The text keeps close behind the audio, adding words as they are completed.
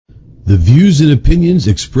The views and opinions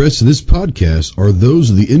expressed in this podcast are those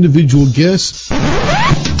of the individual guests.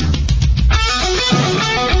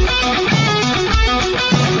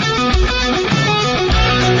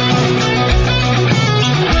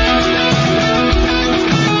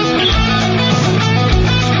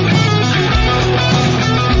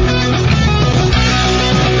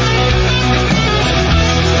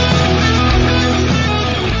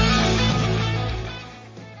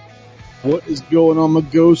 What is going on, my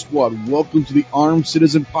Ghost Squad? Welcome to the Armed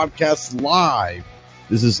Citizen Podcast Live.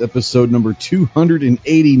 This is episode number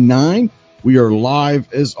 289. We are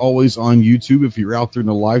live, as always, on YouTube. If you're out there in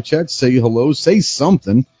the live chat, say hello, say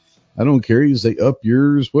something. I don't care. You say up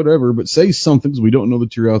yours, whatever, but say something because we don't know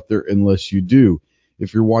that you're out there unless you do.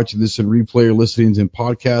 If you're watching this in replay or listening in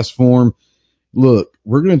podcast form, look,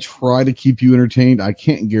 we're going to try to keep you entertained. I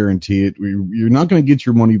can't guarantee it. You're not going to get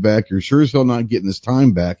your money back. You're sure as hell not getting this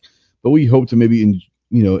time back. But we hope to maybe,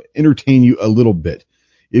 entertain you a little bit.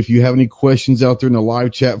 If you have any questions out there in the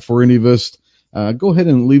live chat for any of us, go ahead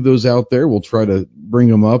and leave those out there. We'll try to bring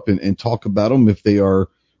them up and talk about them if they are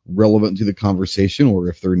relevant to the conversation, or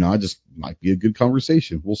if they're not, just might be a good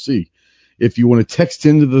conversation. We'll see. If you want to text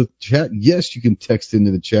into the chat, yes, you can text into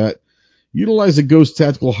the chat. Utilize the Ghost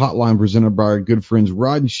Tactical Hotline presented by our good friends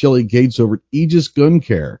Rod and Shelly Gates over at Aegis Gun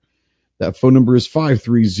Care. That phone number is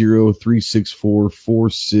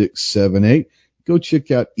 530-364-4678. Go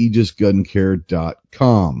check out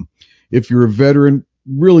aegisguncare.com. If you're a veteran,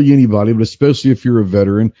 really anybody, but especially if you're a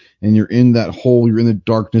veteran and you're in that hole, you're in the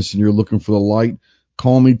darkness and you're looking for the light,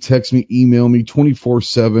 call me, text me, email me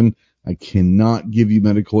 24/7. I cannot give you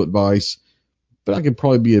medical advice, but I could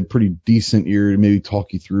probably be a pretty decent ear to maybe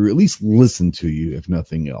talk you through, at least listen to you, if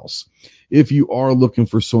nothing else. If you are looking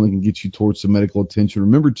for someone that can get you towards some medical attention,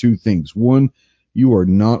 remember two things. One, you are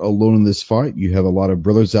not alone in this fight. You have a lot of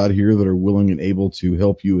brothers out here that are willing and able to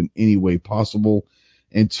help you in any way possible.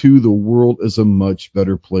 And two, the world is a much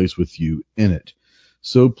better place with you in it.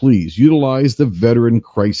 So please utilize the Veteran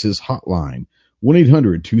Crisis Hotline,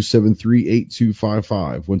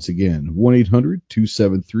 1-800-273-8255. Once again,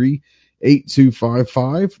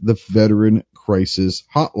 1-800-273-8255, the Veteran Crisis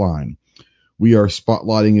Hotline. We are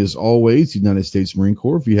spotlighting, as always, the United States Marine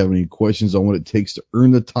Corps. If you have any questions on what it takes to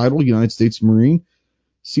earn the title United States Marine,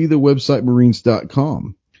 see the website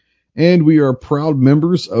marines.com. And we are proud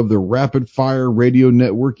members of the Rapid Fire Radio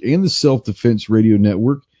Network and the Self-Defense Radio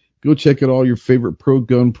Network. Go check out all your favorite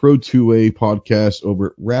pro-gun, pro-2A podcasts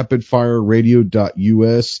over at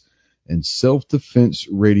rapidfireradio.us and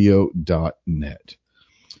selfdefenseradio.net.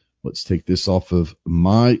 Let's take this off of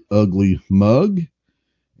my ugly mug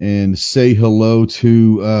and say hello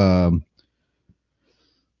to,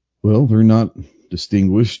 they're not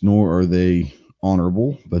distinguished, nor are they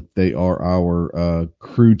honorable, but they are our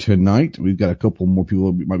crew tonight. We've got a couple more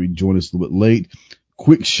people that might be joining us a little bit late.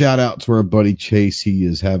 Quick shout out to our buddy Chase. He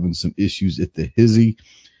is having some issues at the hizzy,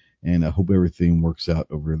 and I hope everything works out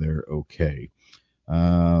over there okay.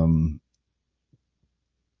 From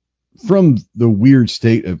the weird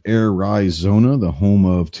state of Arizona, the home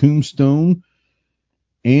of Tombstone,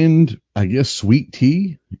 and I guess sweet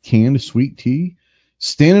tea, canned sweet tea.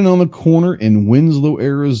 Standing on the corner in Winslow,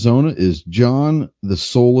 Arizona is John, the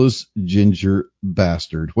soulless ginger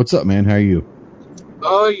bastard. What's up, man? How are you?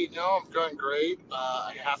 Oh, I'm doing great.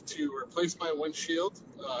 I have to replace my windshield.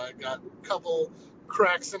 I got a couple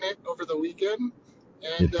cracks in it over the weekend.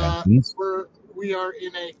 And we are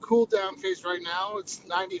in a cool down phase right now. It's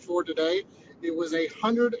 94 today. It was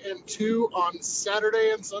 102 on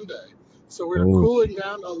Saturday and Sunday. So we're cooling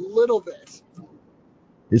down a little bit.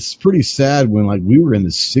 It's pretty sad when, we were in the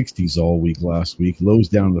 60s all week last week, lows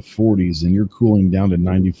down to the 40s, and you're cooling down to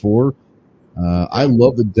 94. I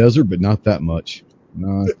love the desert, but not that much.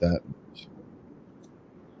 Not that much.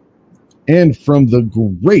 And from the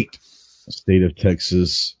great state of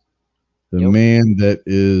Texas, the man that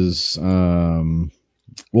is,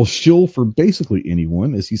 shill for basically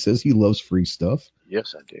anyone, as he says he loves free stuff.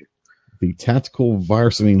 Yes, I do. The tactical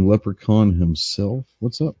leprechaun himself.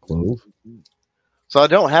 What's up, Clove? So I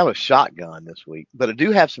don't have a shotgun this week, but I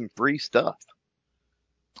do have some free stuff.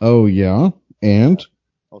 Oh, yeah? And?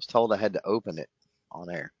 I was told I had to open it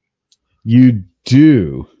on air. You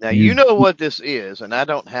do. Now, you know what this is, and I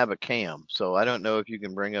don't have a cam, so I don't know if you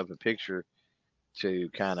can bring up a picture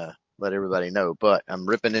to kind of let everybody know, but I'm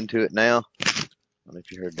ripping into it now. I don't know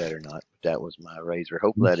if you heard that or not. That was my razor.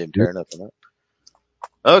 Hopefully I didn't turn nothing up.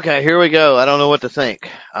 Okay, here we go. I don't know what to think.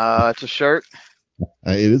 It's a shirt.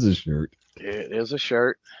 It is a shirt. It is a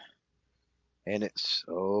shirt. And it's,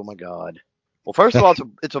 oh my God. Well, first of all,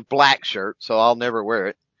 it's a black shirt, so I'll never wear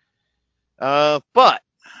it. But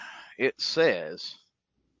it says,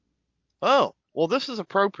 Oh, well, this is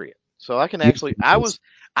appropriate. So I can Yes, actually. it is.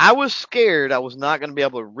 I was scared I was not going to be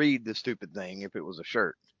able to read the stupid thing if it was a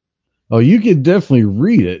shirt. Oh, you could definitely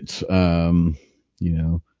read it. You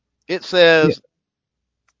know. It Yeah. says,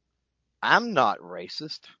 "I'm not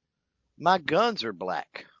racist. My guns are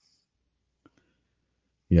black."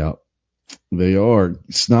 Yeah. They are.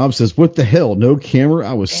 Snob says, "What the hell? No camera?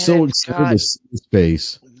 I was And so it's excited got to see his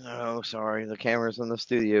face." no, sorry, the camera's in the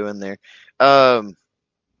studio in there. Um,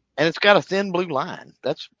 and it's got a thin blue line.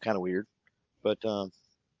 That's kind of weird, but isn't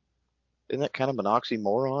that kind of an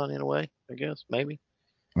oxymoron in a way? I guess maybe.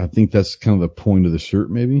 I think that's kind of the point of the shirt,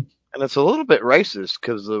 maybe. And it's a little bit racist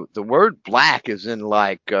because the word black is in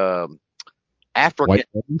like African White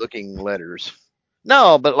letters? looking letters.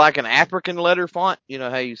 No, but like an African letter font. You know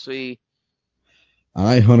how you see.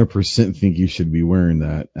 I 100% think you should be wearing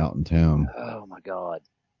that out in town. Oh my God,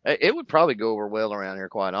 it would probably go over well around here,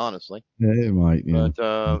 quite honestly. Yeah, it might, yeah.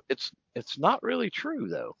 But it's not really true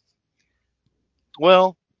though.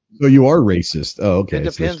 Well, So you are racist. Oh, it okay.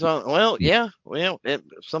 So depends on. Well, yeah. Well,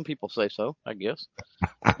 some people say so, I guess.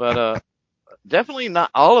 But definitely not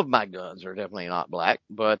all of my guns are definitely not black.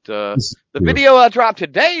 But this is the true. video I dropped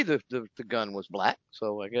today, the gun was black,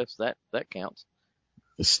 so I guess that counts.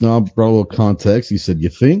 Snob brought a little context. He said, "You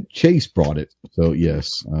think Chase brought it?" So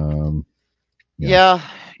yes, yeah. Yeah,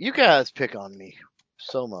 you guys pick on me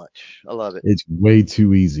so much. I love it. It's way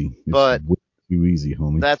too easy. It's But way too easy,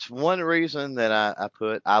 homie. that's one reason that I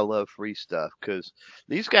put I love free stuff because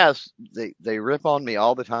these guys they rip on me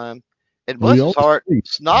all the time. And And we bless his always heart, agree.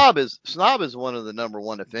 Snob is one of the number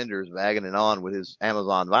one offenders bagging it on with his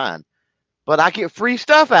Amazon Vine. But I get free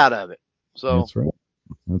stuff out of it. So, That's right.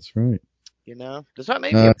 That's right. does that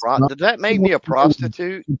make me a Snob does that make me a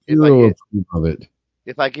prostitute if I zero get approve of it.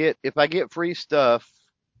 if I get free stuff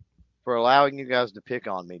for allowing you guys to pick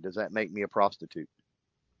on me? Does that make me a prostitute?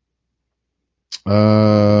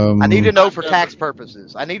 I need to Um, know I'm for never, tax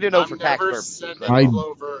purposes. I need to know for I'm tax never purposes. sending That's I you all.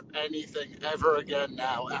 over anything ever again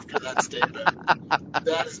now after that statement.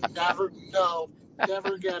 That is never, no,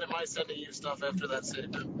 never again am I sending you stuff after that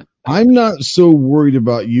statement. I'm not so worried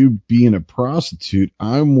about you being a prostitute.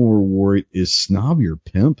 I'm more worried is Snob your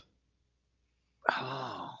pimp?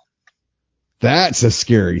 Oh, That's a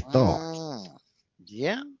scary thought. mm,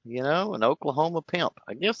 yeah, an Oklahoma pimp.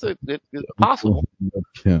 I guess it's possible.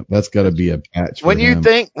 Pimp. That's got to That's be a patch for when him.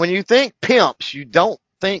 you think pimps, you don't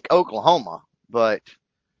think Oklahoma, but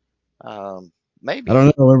um, I maybe.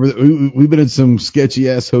 don't know. We've been in some sketchy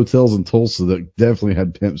ass hotels in Tulsa that definitely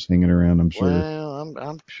had pimps hanging around. I'm sure. Well,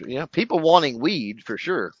 I'm sure. Yeah, people wanting weed for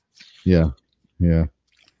sure, Yeah, yeah.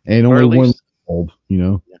 And or only at one least. bulb.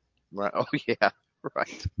 Yeah, right. Oh yeah, right.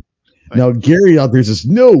 Right. Now Gary out there's just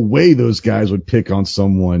no way those guys would pick on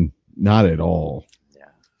someone. Not at all. Yeah.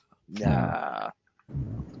 No, Nah.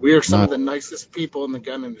 We are some of not. the nicest people in the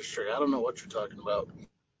gun industry. I don't know what you're talking about.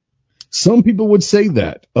 Some people would say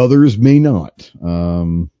that. Others may not.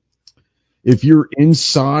 If you're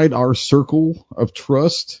inside our circle of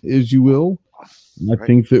trust, as you will, I Right.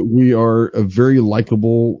 think that we are a very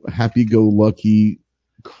likable, happy-go-lucky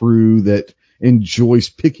crew that enjoys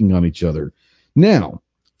picking on each other. Now,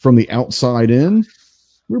 from the outside in,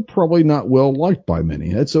 we're probably not well liked by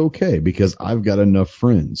many. That's okay because I've got enough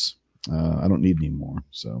friends. I don't need any more.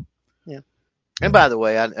 So, Yeah. And yeah. by the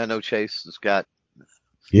way, I know Chase has got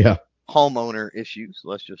Yeah. homeowner issues.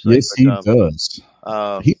 Let's just say, Yes, he does.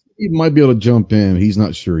 uh, He might be able to jump in. He's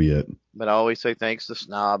not sure yet. but I always say thanks to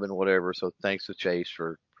Snob and whatever. So thanks to Chase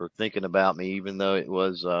for thinking about me, even though it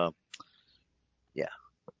was, yeah,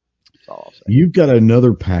 that's all I'll say. You've got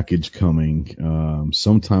another package coming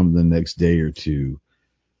sometime in the next day or two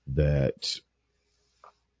that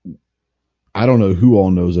I don't know who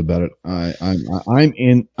all knows about it. I'm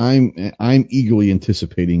eagerly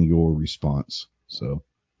anticipating your response. So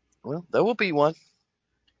Well, there will be one.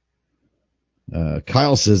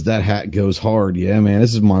 Kyle says that hat goes hard. Yeah, man,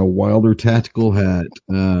 this is my Wilder tactical hat.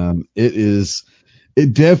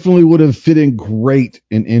 It definitely would have fit in great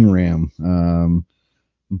in NRAM.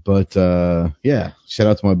 But yeah, shout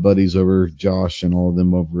out to my buddies over Josh and all of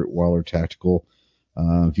them over at Wilder Tactical.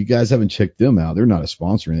 If you guys haven't checked them out, they're not a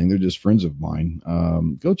sponsor or anything. They're just friends of mine.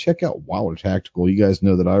 Go check out Wilder Tactical. You guys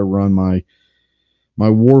know that I run my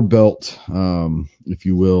war belt, if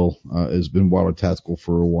you will, has been Wilder Tactical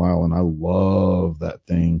for a while, and I love that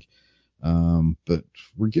thing. But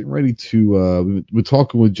we're getting ready to we're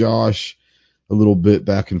talking with Josh a little bit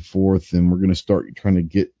back and forth, and we're going to start trying to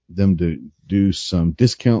get them to do some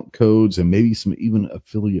discount codes and maybe some even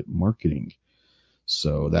affiliate marketing.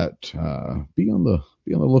 So that be on the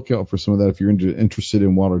lookout for some of that. If you're interested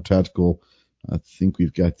in Wilder Tactical, I think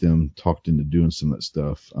we've got them talked into doing some of that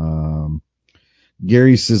stuff.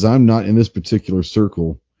 Gary says, I'm not in this particular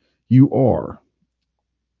circle. You are.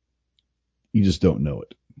 You just don't know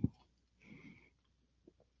it.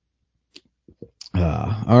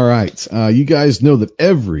 All right. You guys know that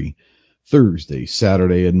every Thursday,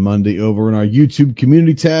 Saturday, and Monday over in our YouTube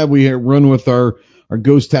community tab, we run with our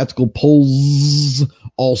Ghost Tactical Polls,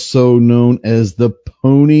 also known as the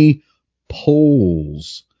Pony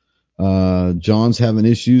Polls. John's having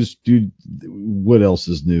issues. Dude, what else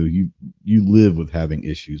is new? You live with having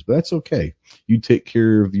issues, but that's okay. You take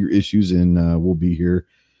care of your issues and we'll be here.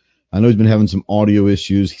 I know he's been having some audio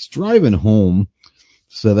issues. He's driving home,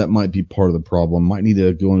 so that might be part of the problem. Might need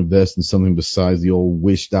to go invest in something besides the old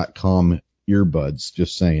wish.com earbuds,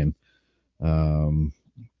 just saying.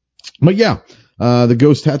 But yeah, the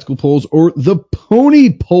Ghost Tactical Polls, or the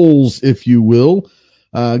Pony Polls, if you will.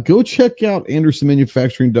 Go check out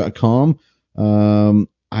AndersonManufacturing.com.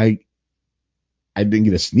 I didn't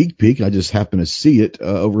get a sneak peek. I just happened to see it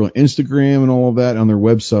over on Instagram and all of that on their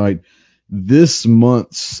website. This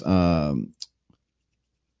month's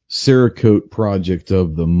Cerakote project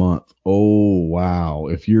of the month. Oh, wow.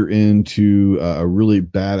 If you're into a really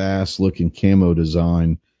badass looking camo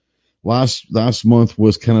design, last month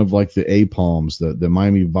was kind of like the A-Palms, the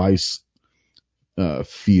Miami Vice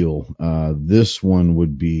feel. This one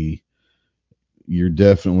would be, you're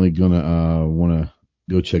definitely going to want to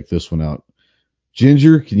go check this one out.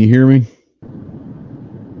 Ginger, can you hear me?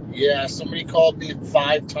 Yeah, somebody called me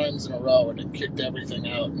 5 times in a row and it kicked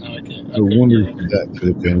everything out. Now I can't. I I couldn't wonder hear who him. that could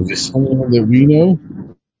have been. Was it someone that we know?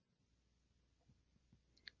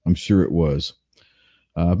 I'm sure it was.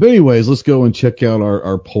 But anyways, let's go and check out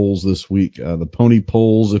our polls this week. The pony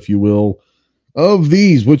polls, if you will. Of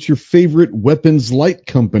these, what's your favorite weapons light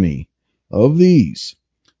company? Of these,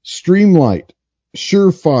 Streamlight,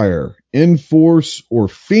 Surefire, Enforce, or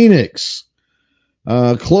Phoenix?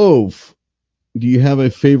 Clove, do you have a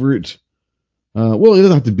favorite? Well, it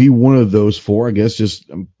doesn't have to be one of those four, I guess.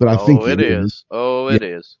 But I think it it is. is. Oh, Yeah, it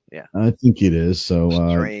is. Yeah. I think it is. So,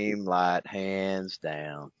 Streamlight, hands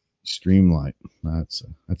down. Streamlight.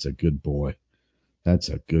 That's a good boy. That's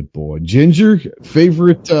a good boy. Ginger,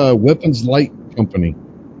 favorite weapons light company?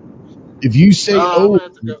 If you say, I'm oh, gonna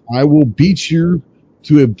have to go. I will beat you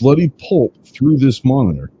to a bloody pulp through this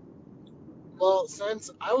monitor. Well,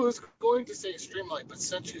 since I was going to say Streamlight, but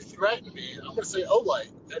since you threatened me, I'm gonna say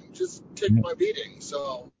Olight and just take Yeah. my beating.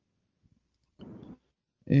 So,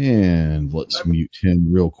 And let's I mean, mute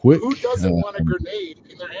him real who quick. doesn't want a grenade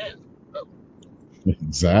in their hand? Oh,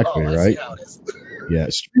 Exactly, oh, I see right? how it is. Yeah,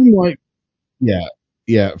 Streamlight. Yeah,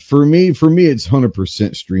 yeah. For me, it's 100%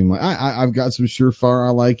 Streamlight. I've got some Surefire.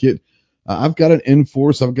 I like it. I've got an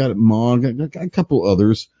Enforce. I've got Mog. I've got a couple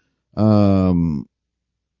others. Um,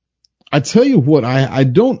 I tell you what, I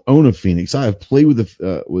don't own a Phoenix. I have played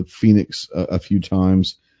with Phoenix a few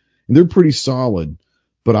times, and they're pretty solid.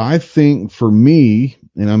 But I think for me,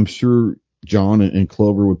 and I'm sure John and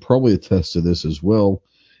Clover would probably attest to this as well,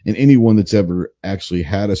 and anyone that's ever actually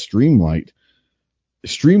had a Streamlight's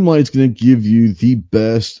going to give you the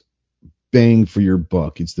best bang for your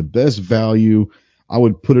buck. It's the best value. I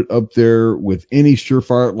would put it up there with any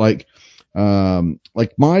Surefire, like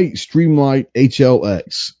my Streamlight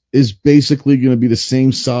HLX is basically going to be the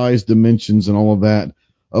same size, dimensions, and all of that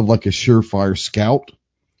of like a Surefire Scout.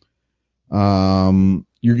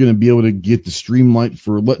 You're going to be able to get the Streamlight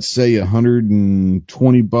for, let's say,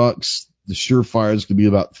 $120. The Surefire is going to be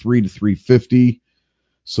about $300 to $350,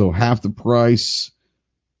 so half the price.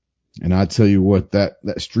 And I tell you what, that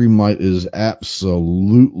Streamlight is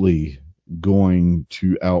absolutely going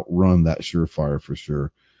to outrun that Surefire for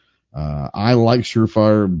sure. I like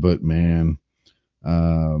Surefire, but man,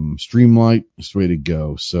 Streamlight is the way to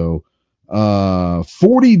go. So,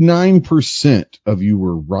 49% of you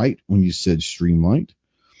were right when you said Streamlight.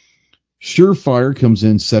 Surefire comes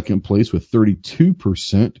in second place with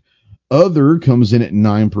 32%. Other comes in at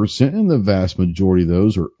 9%, and the vast majority of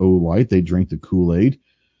those are Olight. They drink the Kool-Aid.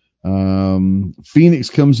 Phoenix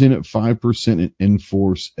comes in at 5% and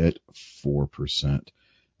Enforce at 4%.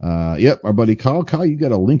 Yep, our buddy Kyle. Kyle, you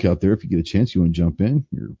got a link out there. If you get a chance, you want to jump in,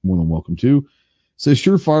 you're more than welcome to. Says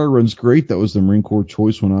Surefire runs great. That was the Marine Corps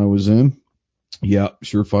choice when I was in. Yeah,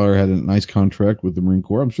 Surefire had a nice contract with the Marine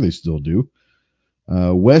Corps. I'm sure they still do.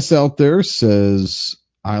 Wes out there says,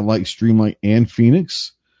 I like Streamlight and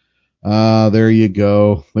Phoenix. There you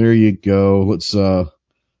go. There you go. Let's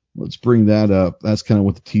bring that up. That's kind of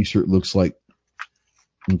what the t-shirt looks like.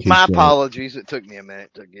 My apologies. It took me a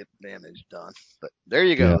minute to get the image done. But there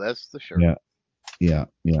you go. Yeah, That's the shirt. yeah,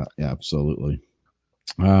 absolutely.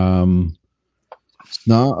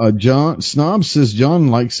 Snob says John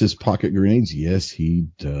likes his pocket grenades. Yes, he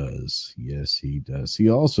does. Yes, he does. He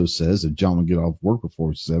also says if John would get off work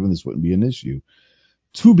before 7, this wouldn't be an issue.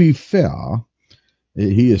 To be fair,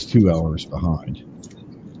 he is 2 hours behind.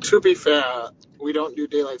 To be fair, we don't do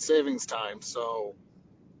daylight savings time, so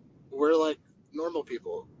we're like normal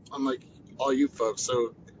people, unlike all you folks.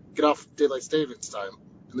 So get off daylight savings time,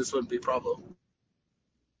 and this wouldn't be a problem.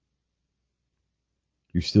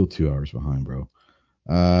 You're still 2 hours behind, bro.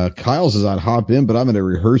 Kyle says I'd hop in, but I'm at a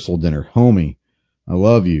rehearsal dinner. Homie, I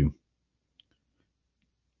love you.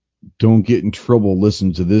 Don't get in trouble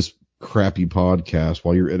listening to this crappy podcast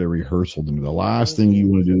while you're at a rehearsal dinner. The last thing you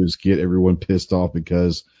want to do is get everyone pissed off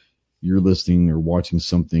because you're listening or watching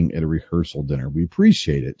something at a rehearsal dinner. We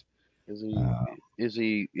appreciate it. Is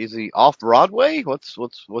he off Broadway? What's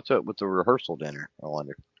up with the rehearsal dinner? I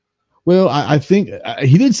wonder. Well, I think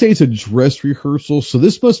he did say it's a dress rehearsal, so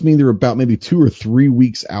this must mean they're about maybe 2 or 3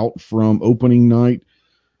 weeks out from opening night.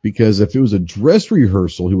 Because if it was a dress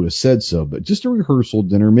rehearsal, he would have said so. But just a rehearsal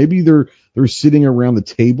dinner, maybe they're sitting around the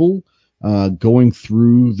table, going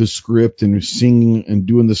through the script and singing and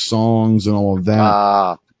doing the songs and all of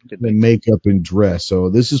that, and makeup and dress. So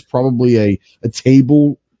this is probably a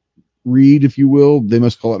table read, if you will. They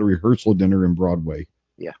must call it a rehearsal dinner in Broadway.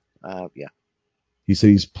 Yeah. Yeah. He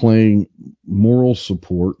said he's playing moral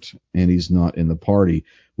support and he's not in the party.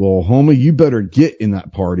 Well, homie, you better get in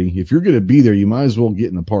that party. If you're going to be there, you might as well get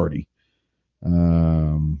in the party.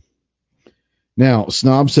 Now,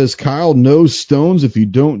 Snob says, Kyle, no stones if you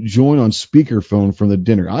don't join on speakerphone from the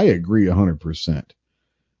dinner. I agree 100%.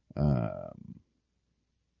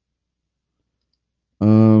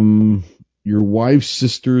 Your wife's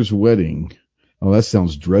sister's wedding. Oh, that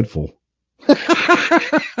sounds dreadful.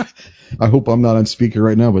 I hope I'm not on speaker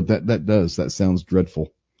right now, but that sounds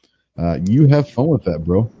dreadful. You have fun with that,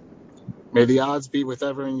 bro. May the odds be with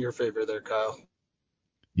ever in your favor there, Kyle.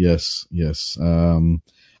 Yes.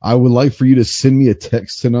 I would like for you to send me a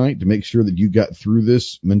text tonight to make sure that you got through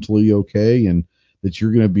this mentally okay and that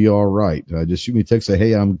you're going to be all right. Just shoot me a text, say,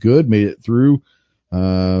 hey, I'm good, made it through.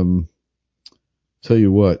 Tell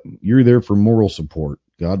you what, you're there for moral support.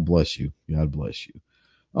 God bless you. God bless you.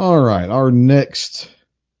 All right, our next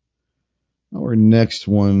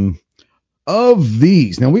one of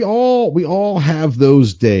these. Now we all have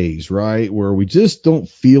those days, right, where we just don't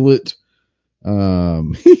feel it.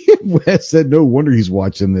 Wes said, no wonder he's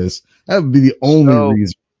watching this. That would be the only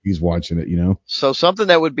reason he's watching it, you know? So something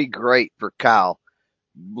that would be great for Kyle,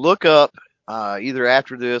 look up, either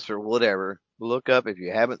after this or whatever, look up, if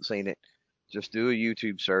you haven't seen it, just do a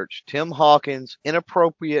YouTube search, Tim Hawkins,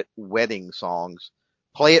 inappropriate wedding songs.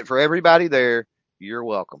 Play it for everybody there. You're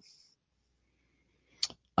welcome.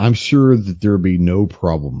 I'm sure that there'll be no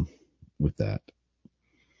problem with that.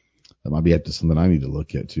 That might be up to something I need to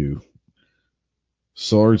look at too.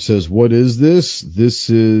 Sarge says, what is this? This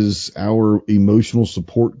is our emotional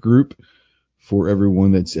support group for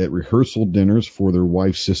everyone that's at rehearsal dinners for their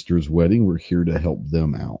wife's sister's wedding. We're here to help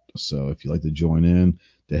them out. So if you'd like to join in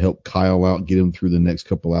to help Kyle out, get him through the next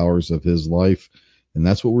couple hours of his life, and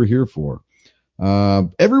that's what we're here for.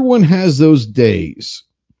 Everyone has those days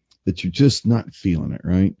that you're just not feeling it,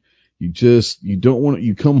 right? You don't want to,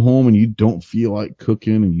 you come home and you don't feel like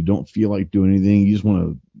cooking and you don't feel like doing anything. You just want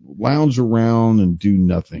to lounge around and do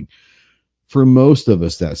nothing. For most of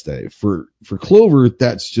us, that's day. For Clover,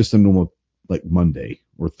 that's just a normal, like Monday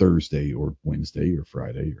or Thursday or Wednesday or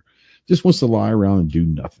Friday, or just wants to lie around and do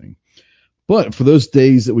nothing. But for those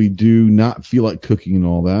days that we do not feel like cooking and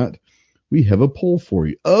all that, we have a poll for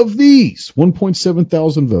you. Of these, 1.7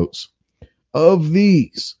 thousand votes. Of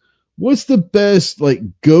these, what's the best,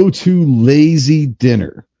 like, go-to lazy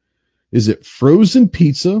dinner? Is it frozen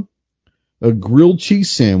pizza, a grilled cheese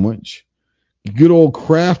sandwich, good old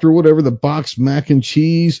Kraft or whatever, the box mac and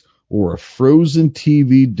cheese, or a frozen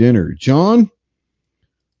TV dinner? John,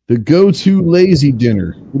 the go-to lazy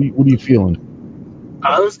dinner. What are you feeling?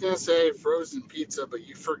 I was going to say frozen pizza, but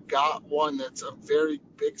you forgot one that's a very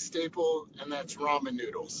big staple, and that's ramen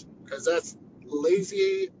noodles. Because that's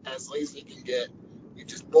lazy as lazy can get. You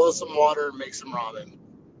just boil some water and make some ramen.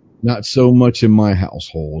 Not so much in my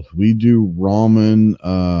household. We do ramen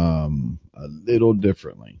a little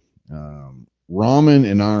differently. Ramen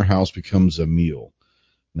in our house becomes a meal.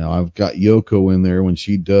 Now, I've got Yoko in there when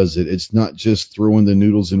she does it. It's not just throwing the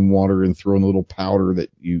noodles in water and throwing a little powder that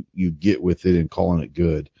you get with it and calling it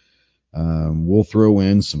good. We'll throw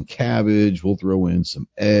in some cabbage. We'll throw in some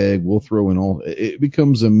egg. We'll throw in it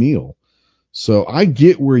becomes a meal. So I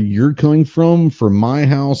get where you're coming from. For my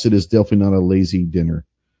house, it is definitely not a lazy dinner.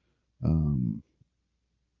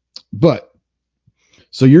 But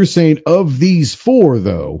So you're saying of these four,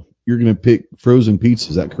 though, you're going to pick frozen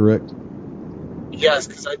pizza. Is that correct? Yes,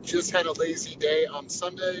 because I just had a lazy day on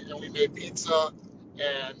Sunday and we made pizza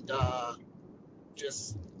and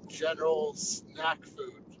just general snack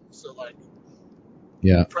food. So like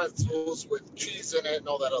Yeah, pretzels with cheese in it and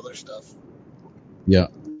all that other stuff. yeah,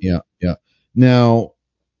 yeah. Now,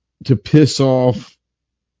 to piss off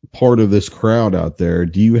part of this crowd out there,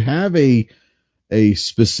 do you have a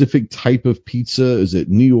specific type of pizza? Is it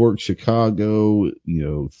New York, Chicago,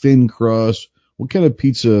 thin crust? What kind of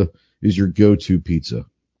pizza is your go-to pizza?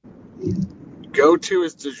 Go-to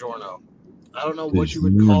is DiGiorno. I don't know what you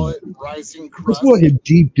would call DiGiorno. it. Rising It's more crust, like a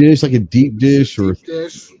deep dish, or deep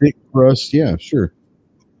dish. thick crust. Yeah, sure.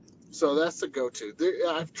 So that's the go-to.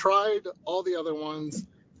 I've tried all the other ones,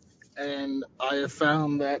 and I have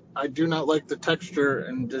found that I do not like the texture,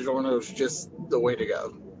 and DiGiorno is just the way to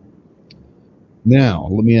go. Now,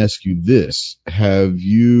 let me ask you this: have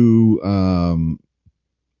you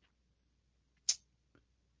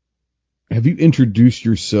introduced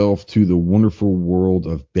yourself to the wonderful world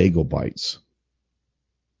of bagel bites?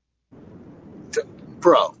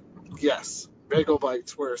 Bro, yes. Bagel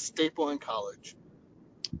bites were a staple in college.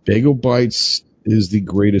 Bagel bites is the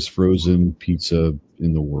greatest frozen pizza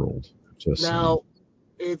in the world. Just saying. Now,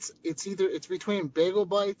 it's between bagel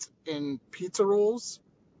bites and pizza rolls,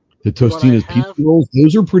 The but I Tostina's pizza have rolls,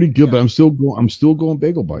 those are pretty good, yeah. but I'm still going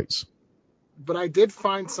bagel bites. But I did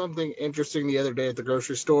find something interesting the other day at the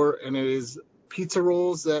grocery store, and it is pizza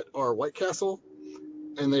rolls that are White Castle,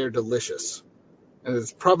 and they are delicious. And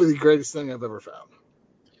it's probably the greatest thing I've ever found.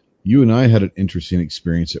 You and I had an interesting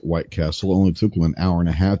experience at White Castle. It only took them an hour and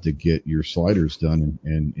a half to get your sliders done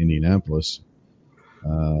in Indianapolis.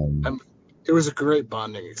 Um, It was a great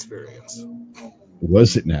bonding experience.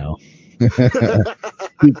 was it now?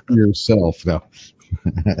 Speak for yourself. No.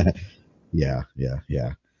 Yeah.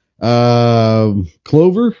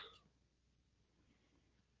 Clover?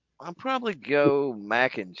 I'll probably go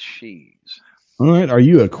mac and cheese. All right. Are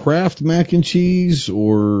you a Kraft mac and cheese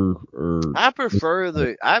or I prefer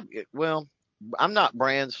well, I'm not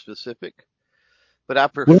brand specific, but I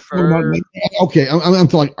what about prefer okay? I'm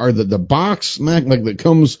talking. Are the box mac like that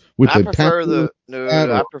comes with I the prefer powder? the That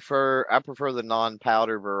no, or I prefer the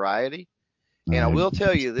non-powder variety. And I I, will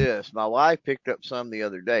tell you this, my wife picked up some the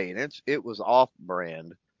other day and it was off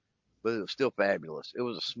brand, but it was still fabulous. It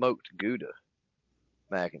was a smoked Gouda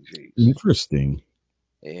mac and cheese. interesting.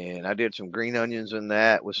 And I did some green onions in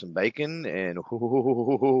that with some bacon and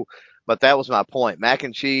but that was my point. Mac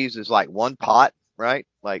and cheese is like one pot, right?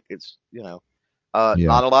 Like it's, Yeah.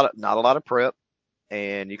 not a lot of prep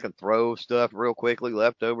and you can throw stuff real quickly,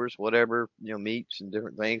 leftovers, whatever, meats and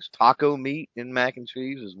different things. Taco meat in mac and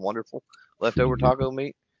cheese is wonderful. Pretty Leftover good. taco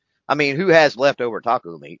meat. I mean, who has leftover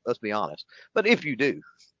taco meat? Let's be honest. But if you do,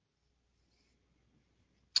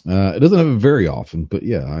 It doesn't have it very often, but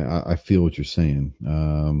yeah, I feel what you're saying.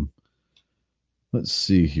 Let's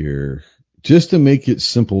see here. Just to make it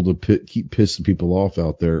simple to keep pissing people off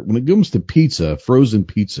out there, when it comes to pizza, frozen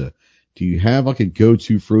pizza, do you have like a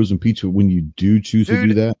go-to frozen pizza when you do choose to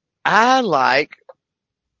do dude, that? I like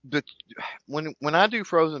the when I do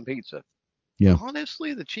frozen pizza, Yeah.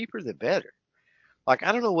 honestly, the cheaper the better. Like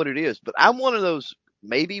I don't know what it is, but I'm one of those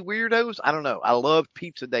maybe weirdos. I don't know. I love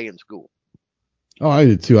pizza day in school. Oh, I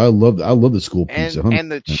did too. I love the school pizza.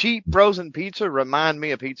 And the 100%. cheap frozen pizza remind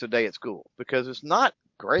me of pizza day at school because it's not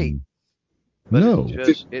great, but it's No. Did,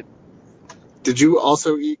 just it. did you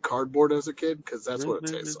also eat cardboard as a kid? Because that's what it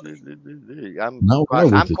tastes like. Not what I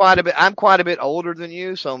went to school. I'm quite a bit older than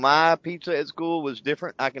you, so my pizza at school was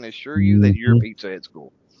different. I can assure you that your Mhm. pizza at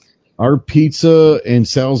school. Our pizza and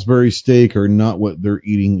Salisbury steak are not what they're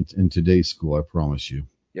eating in today's school, I promise you.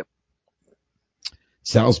 Yep.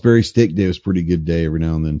 Salisbury steak day was a pretty good day every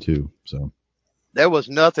now and then too. So There was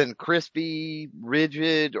nothing crispy,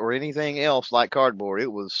 rigid, or anything else like cardboard.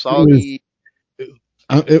 It was it was soggy.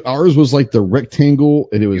 ours was like the rectangle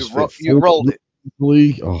and it You folded rolled it.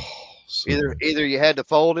 really. Oh, so Either good. either you had to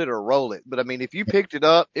fold it or roll it. But I mean, if you picked it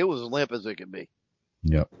up, it was as limp as it could be.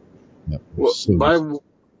 Yep. It was Well, so good.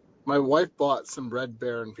 my wife bought some Red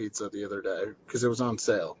Baron pizza the other day because it was on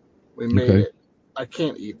sale. We made Okay. it. I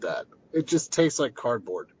can't eat that. It just tastes like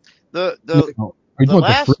cardboard. The Yeah. the Are you the talking about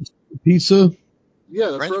the last French pizza?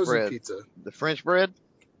 Yeah, the French frozen bread, pizza. the French bread,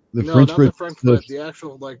 The No, French not the bread French pizza. bread. The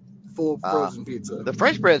actual like full uh, frozen pizza. the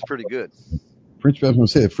French bread's pretty good. French bread. I was going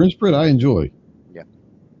to say the French bread I enjoy. Yeah.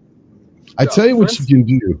 I No, tell you what you French. can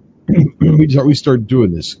do. we start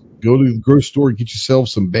doing this. Go to the grocery store, get yourself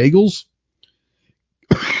some bagels,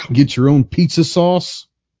 get your own pizza sauce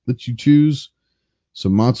that you choose,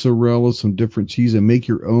 some mozzarella, some different cheese, and make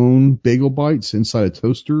your own bagel bites inside a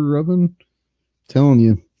toaster oven. Telling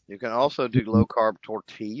you. You can also do low carb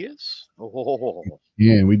tortillas. Oh,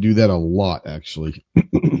 Yeah, and we do that a lot actually.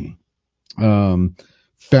 Found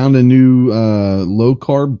a new low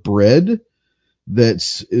carb bread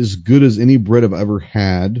that's as good as any bread I've ever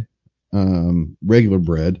had. Regular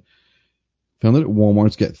bread. Found it at Walmart.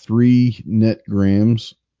 It's got 3 net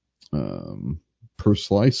grams per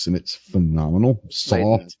slice, and it's phenomenal.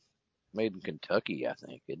 Soft. made in Kentucky, I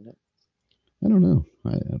think, isn't it? I don't know.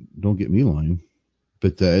 Don't get me lying,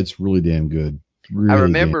 but it's really damn good. Really I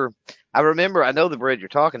remember. I know the bread you're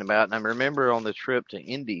talking about, and I remember on the trip to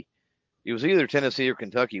Indy, it was either Tennessee or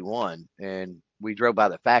Kentucky one, and we drove by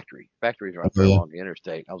the factory. Factory's right there along the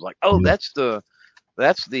interstate. I was like, oh, Yeah.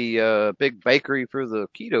 that's the big bakery for the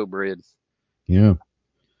keto bread. Yeah.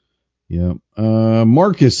 Yeah.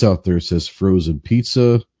 Marcus out there says frozen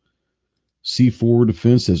pizza. C4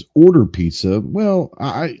 Defense says order pizza. Well,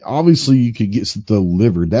 I obviously you could get something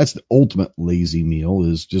delivered. That's the ultimate lazy meal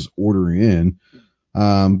is just ordering in.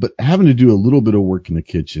 But having to do a little bit of work in the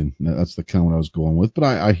kitchen. That's the kind of what I was going with. But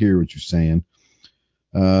I hear what you're saying.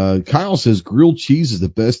 Kyle says grilled cheese is the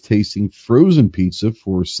best tasting frozen pizza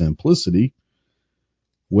for simplicity.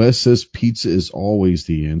 Wes says pizza is always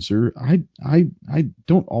the answer. I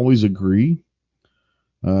don't always agree.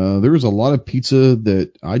 There's a lot of pizza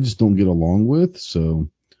that I just don't get along with. So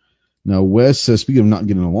now Wes says, speaking of not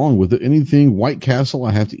getting along with it, anything White Castle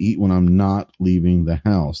I have to eat when I'm not leaving the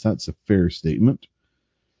house. That's a fair statement.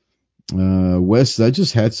 Wes, I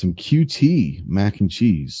just had some QT mac and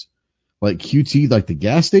cheese. Like QT, like the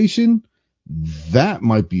gas station, that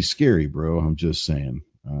might be scary, bro. I'm just saying.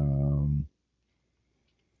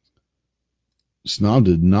 Snob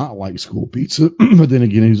did not like school pizza, but then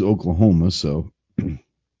again, he's Oklahoma, so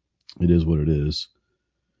it is what it is.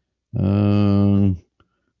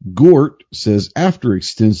 Gort says, after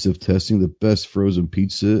extensive testing, the best frozen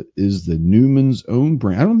pizza is the Newman's own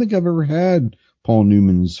brand. I don't think I've ever had Paul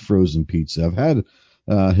Newman's frozen pizza. I've had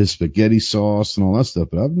his spaghetti sauce and all that stuff,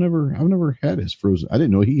 but I've never had his frozen. I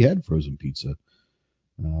didn't know he had frozen pizza.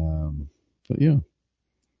 But yeah.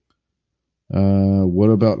 What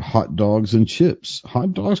about hot dogs and chips?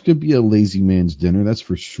 Hot dogs could be a lazy man's dinner, that's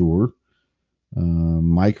for sure.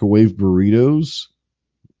 Microwave burritos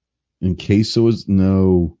and queso is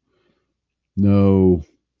no. I'm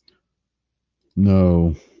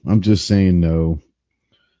just saying no.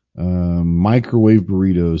 Microwave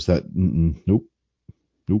burritos, nope,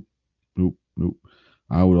 nope, nope, nope.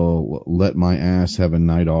 I would let my ass have a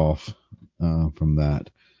night off from that.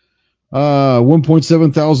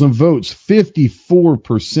 1.7 thousand votes.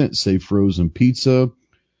 54% say frozen pizza.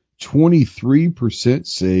 23%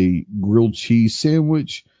 say grilled cheese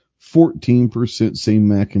sandwich. 14% say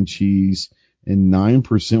mac and cheese. And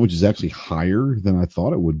 9%, which is actually higher than I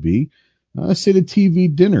thought it would be, say the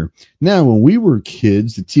TV dinner. Now, when we were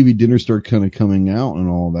kids, the TV dinner started kind of coming out and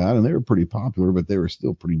all that, and they were pretty popular, but they were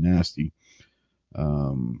still pretty nasty.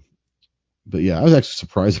 But yeah, I was actually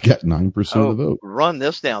surprised it got 9% of the vote. Run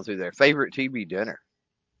this down through there. Favorite TV dinner.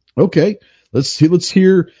 Okay, let's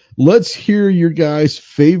hear your guys'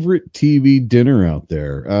 favorite TV dinner out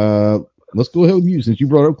there. Let's go ahead with you since you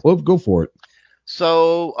brought up Clove. Go for it.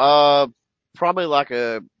 So, probably like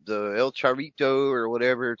the El Charrito or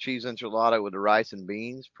whatever cheese enchilada with the rice and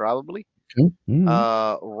beans, probably. Okay.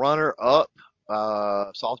 Mm-hmm. Runner up,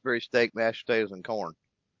 Salisbury steak, mashed potatoes, and corn.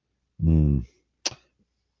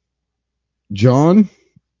 John,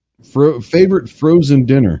 favorite frozen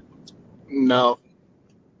dinner? No,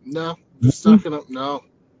 just not gonna. No,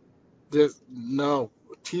 no.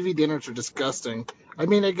 TV dinners are disgusting. I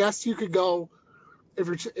mean, I guess you could go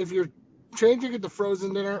if you're changing it to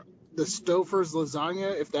frozen dinner. The Stouffer's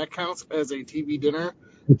lasagna, if that counts as a TV dinner,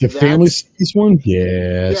 With the family size one? Yeah,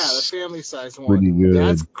 the Yes. family size one. Pretty good.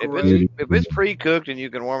 That's great. If it's pre-cooked and you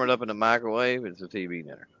can warm it up in the microwave, it's a TV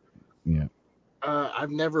dinner. Yeah.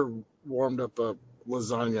 I've never warmed up a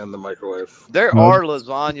lasagna in the microwave. There are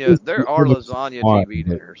lasagna TV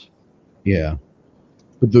dinners. Yeah.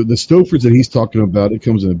 But the Stouffer's that he's talking about, it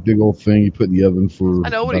comes in a big old thing you put in the oven for I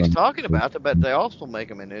know what about he's talking about, but they also make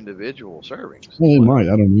them in individual servings. Well, they might.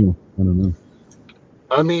 I don't know.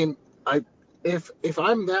 I mean, if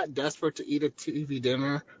I'm that desperate to eat a TV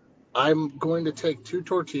dinner, I'm going to take 2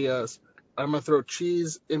 tortillas. I'm gonna throw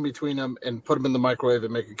cheese in between them and put them in the microwave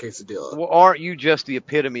and make a quesadilla. Well, aren't you just the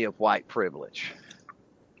epitome of white privilege?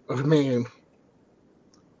 I mean,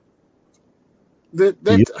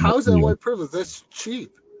 how's that white privilege? That's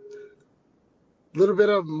cheap. little bit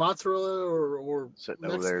of mozzarella or Sitting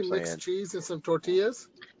over there Mexican mixed saying, cheese and some tortillas.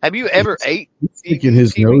 "Have you ever He's sticking eaten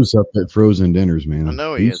his TB?" nose up at frozen dinners, I man.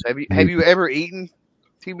 know he is. Have you ever eaten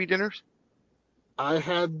TB dinners? I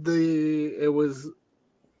had it was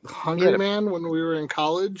He Hungry had a Man when we were in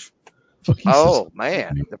college, Fuck, he says, Oh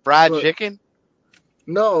man, the fried but chicken.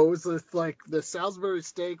 no, it was like the Salisbury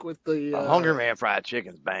steak with Hungry Man fried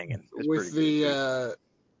chicken's banging. It's pretty good too.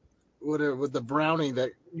 with the brownie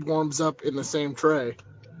that warms up in the same tray.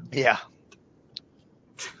 Yeah,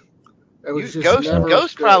 It was you just never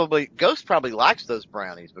good. Ghost probably likes those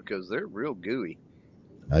brownies because they're real gooey.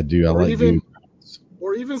 I do. I Or like even good.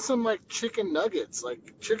 or even some like chicken nuggets.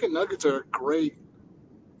 Like chicken nuggets are a great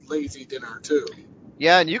lazy dinner too.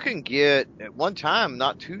 Yeah, and you can get at one time,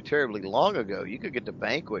 not too terribly long ago, you could get the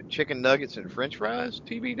banquet chicken nuggets and French fries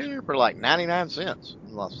TV dinner for like 99 cents.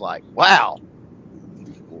 And I was like, wow,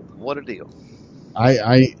 what a deal!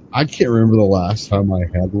 I can't remember the last time I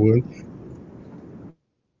had one,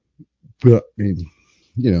 but I mean,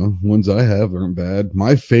 ones I have aren't bad.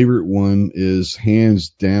 My favorite one is hands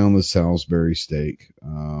down the Salisbury steak.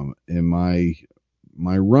 And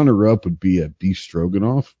my runner up would be a beef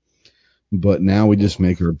stroganoff, but now we just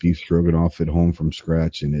make our beef stroganoff at home from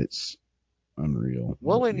scratch, and it's unreal.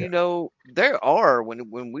 Well, But and yeah. there are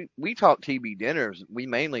when we talk TB dinners, we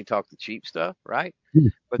mainly talk the cheap stuff, right? Yeah.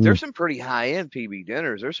 But Yeah. there's some pretty high end TB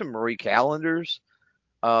dinners. There's some Marie Callender's.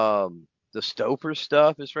 The Stouffer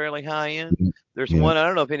stuff is fairly high end. There's Yeah. one, I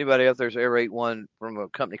don't know if anybody out there's ever ate one from a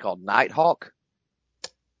company called Nighthawk.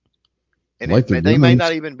 I And like their they may gummies.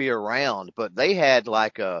 not even be around, but they had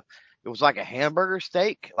it was like a hamburger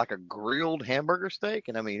steak, like a grilled hamburger steak.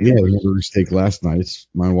 And I mean, Yeah, hamburger steak last night.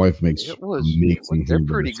 My wife makes amazing they're hamburger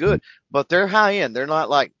pretty good, steak. but they're high end. They're not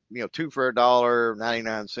like, two for $1,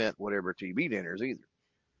 99 cent, whatever TB dinners either.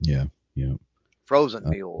 Yeah, yeah. Frozen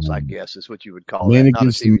meals, I Um, guess is what you would call that, not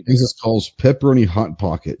a Mannequins, TB this dinner. is called pepperoni hot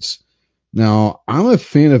pockets. Now, I'm a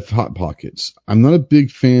fan of hot pockets. I'm not a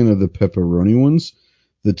big fan of the pepperoni ones.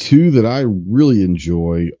 The two that I really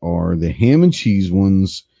enjoy are the ham and cheese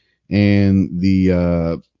ones, and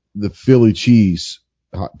the Philly cheese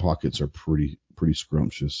hot pockets are pretty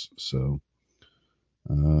scrumptious. So,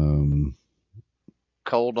 um,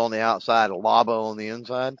 Cold on the outside, a lava on the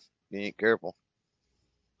inside. You ain't careful.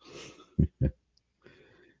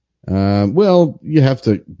 well, you have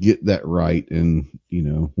to get that right, and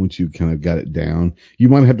once you kind of got it down, you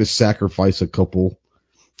might have to sacrifice a couple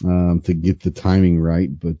to get the timing right.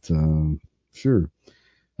 But sure,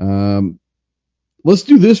 um, let's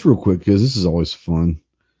do this real quick because this is always fun.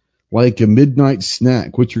 Like a midnight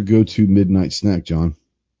snack. What's your go-to midnight snack, John?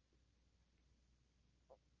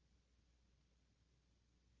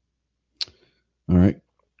 All right,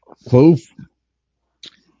 Clove.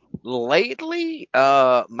 Lately,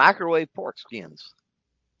 microwave pork skins.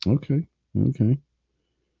 Okay, okay.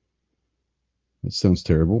 That sounds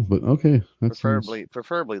terrible, but okay. That sounds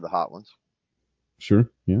Preferably the hot ones. sure.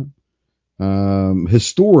 Yeah.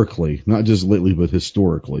 Historically, not just lately, but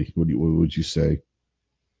historically, what would you say?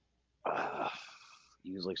 Uh,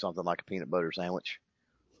 Usually something like a peanut butter sandwich.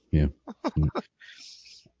 Yeah. Yeah.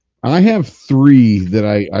 I have three that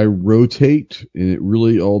I rotate, and it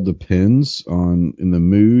really all depends on in the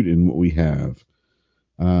mood and what we have.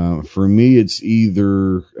 For me, it's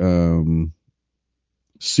either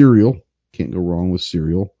cereal. Can't go wrong with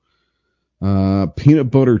cereal.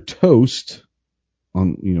 Peanut butter toast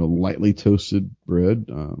on lightly toasted bread.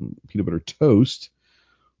 Peanut butter toast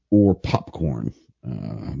or popcorn.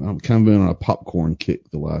 I'm kind of been on a popcorn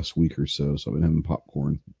kick the last week or so, so I've been having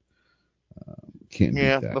popcorn. Can't beat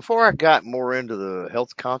Yeah, that. before I got more into the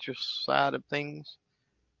health conscious side of things,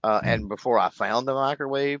 Yeah. and before I found the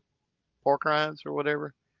microwave pork rinds or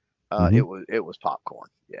whatever, Mm-hmm. it was popcorn.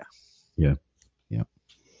 Yeah. Yeah. Yeah.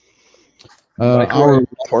 Our Microwave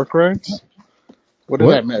pork rinds? What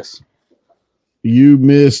did I what? miss? You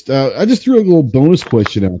missed. I just threw a little bonus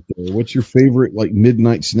question out there. What's your favorite like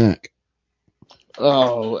midnight snack?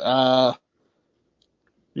 Oh,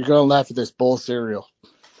 you're gonna laugh at this bowl cereal.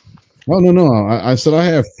 Oh no. I said I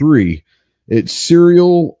have three. It's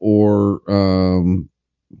cereal or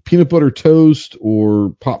peanut butter toast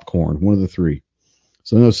or popcorn. One of the three.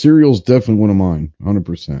 So no, cereal's definitely one of mine.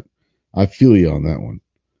 100%. I feel you on that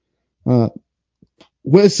one.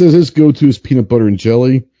 Wes says his go-to is peanut butter and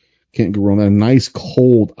jelly. Can't go wrong. That nice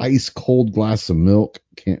cold, ice cold glass of milk.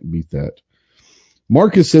 Can't beat that.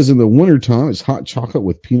 Marcus says in the wintertime, it's hot chocolate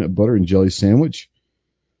with peanut butter and jelly sandwich.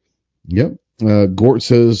 Yep. Gort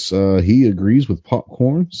says he agrees with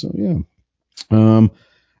popcorn. So, yeah.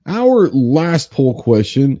 Our last poll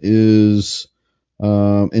question is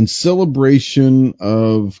in celebration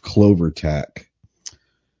of Clover Tack.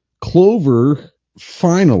 Clover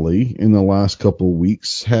finally, in the last couple of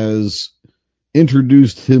weeks, has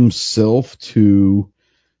introduced himself to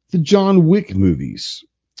the John Wick movies.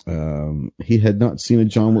 He had not seen a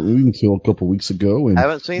John Wick movie until a couple of weeks ago, and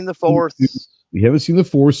Haven't seen the fourth. we haven't seen the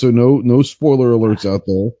fourth, so no spoiler alerts out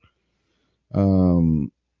there.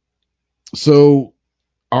 So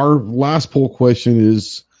our last poll question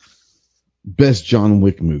is best John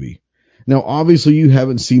Wick movie. Now, obviously, you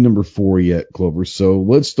haven't seen number 4 yet, Clover. So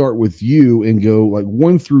let's start with you and go like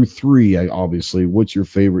 1 through 3. Obviously, what's your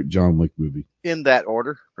favorite John Wick movie? In that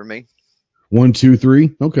order for me. 1, 2,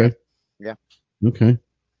 3. Okay. Yeah. Okay.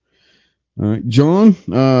 All right, John.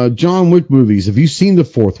 John Wick movies. Have you seen the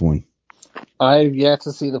 4th one? I've yet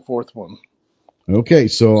to see the 4th one. Okay,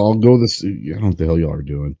 so I'll go this. I don't know what the hell y'all are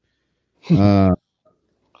doing.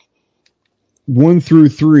 1 through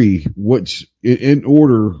 3. What's in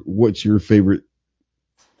order? What's your favorite?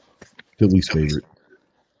 The least favorite.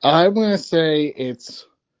 I'm going to say it's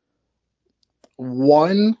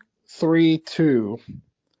 1, 3, 2,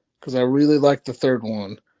 because I really like the 3rd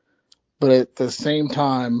one. But at the same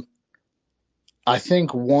time, I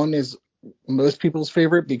think 1 is most people's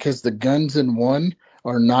favorite because the guns in 1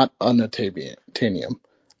 are not unobtainium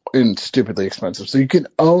and stupidly expensive. So you can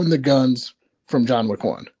own the guns from John Wick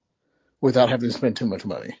 1 without having to spend too much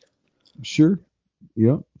money. Sure.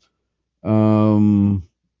 Yeah.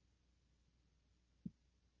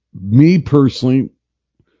 Me personally,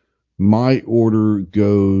 my order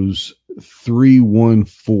goes 3, 1,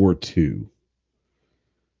 4, 2.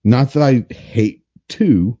 Not that I hate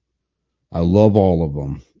 2. I love all of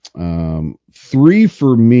them. 3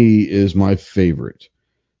 for me is my favorite.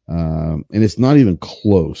 And it's not even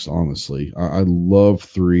close, honestly. I love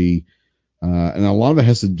 3. And a lot of it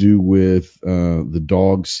has to do with the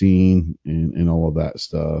dog scene and all of that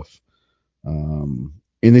stuff. And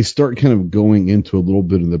they start kind of going into a little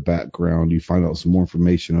bit of the background. You find out some more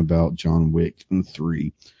information about John Wick in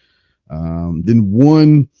 3. Then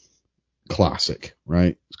 1, classic,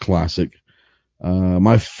 right? Classic.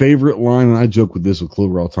 My favorite line, and I joke with this with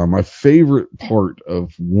Clover all the time, my favorite part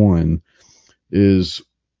of 1 is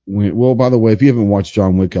when, well, by the way, if you haven't watched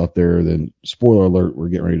John Wick out there, then spoiler alert, we're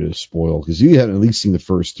getting ready to spoil. Because you haven't at least seen the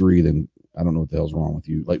first 3, then I don't know what the hell's wrong with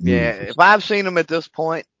you. Like me. Yeah, if I've seen them at this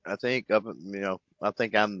point, I think I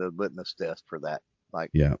think I'm the litmus test for that. Like,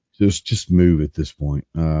 yeah, just move at this point.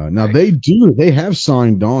 Now they have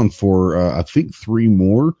signed on for I think 3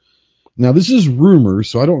 more. Now this is rumor,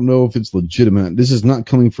 so I don't know if it's legitimate. This is not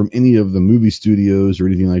coming from any of the movie studios or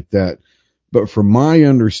anything like that. But from my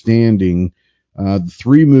understanding, the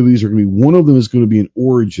 3 movies are going to be, one of them is going to be an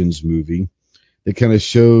origins movie that kind of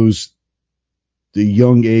shows the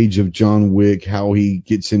young age of John Wick, how he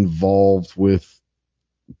gets involved with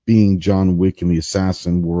being John Wick in the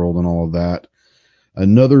assassin world and all of that.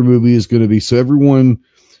 Another movie is going to be, so everyone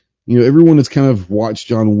that's kind of watched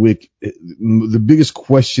John Wick, the biggest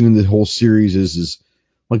question in the whole series is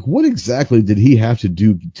like, what exactly did he have to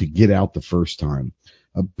do to get out the first time?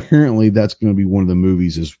 Apparently that's going to be one of the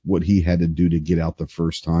movies, is what he had to do to get out the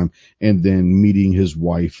first time, and then meeting his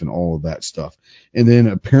wife and all of that stuff. And then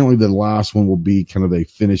apparently the last one will be kind of a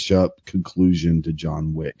finish up conclusion to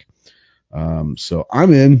John Wick. So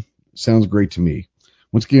I'm in. Sounds great to me.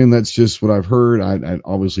 Once again, that's just what I've heard. I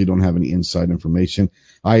obviously don't have any inside information.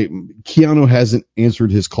 Keanu hasn't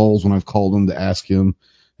answered his calls when I've called him to ask him,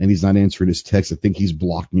 and he's not answered his texts. I think he's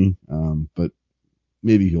blocked me, but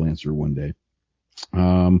maybe he'll answer one day.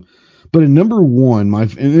 But in number 1,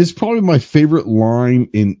 and it's probably my favorite line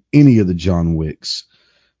in any of the John Wicks.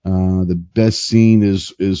 The best scene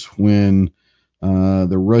is when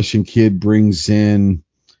the Russian kid brings in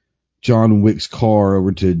John Wick's car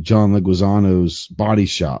over to John Leguizamo's body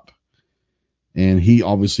shop. And he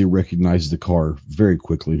obviously recognizes the car very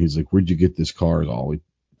quickly. He's like, "Where'd you get this car?" Blah,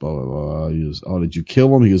 blah, blah. He goes, "Oh, did you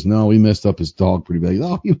kill him?" He goes, "No, he messed up his dog pretty bad."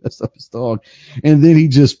 "Oh, he messed up his dog." And then he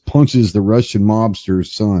just punches the Russian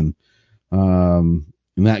mobster's son. And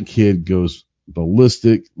that kid goes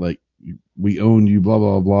ballistic, like, "We own you," blah,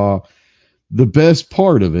 blah, blah. The best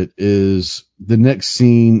part of it is the next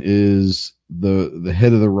scene is the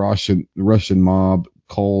head of the Russian mob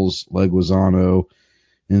calls Leguizamo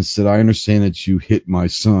and said, "I understand that you hit my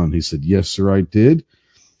son." He said, "Yes, sir, I did.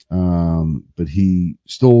 But he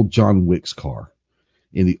stole John Wick's car."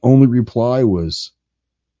 And the only reply was,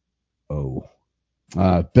 "Oh."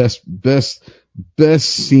 Best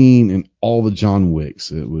scene in all the John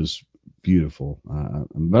Wicks. It was beautiful.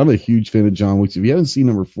 I'm a huge fan of John Wick. If you haven't seen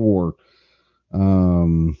number 4,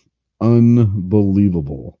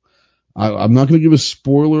 unbelievable. I'm not going to give a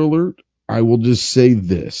spoiler alert. I will just say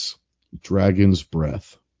this: Dragon's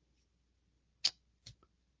Breath.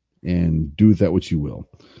 and do with that what you will.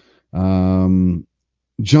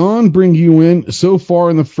 John, bring you in. So far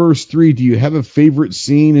in the first three, do you have a favorite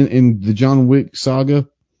scene in the John Wick saga?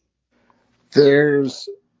 There's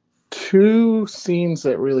two scenes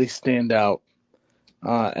that really stand out.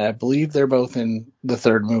 I believe they're both in the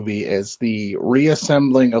third movie, as the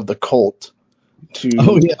reassembling of the cult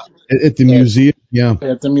Oh, to yeah. At the at, museum. Yeah.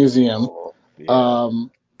 at the museum. Oh, yeah.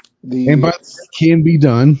 Um, And by the the way, can be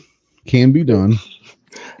done. Can be done.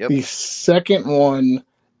 Yep. the second one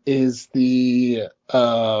is the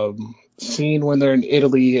scene when they're in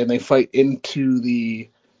Italy and they fight into the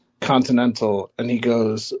Continental, and he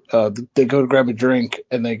goes, they go to grab a drink,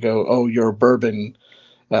 and they go, "Oh, you're bourbon,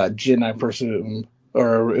 gin, I presume,"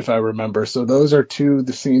 or if I remember. So those are two of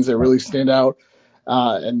the scenes that really stand out.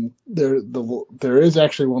 And there is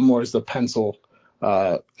actually one more, is the pencil,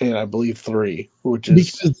 and I believe three, which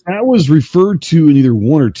is Because that was referred to in either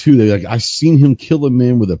one or two. They like, I seen him kill a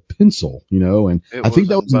man with a pencil, and It I think was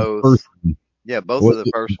that in was in the first both. one. Yeah, both of Was the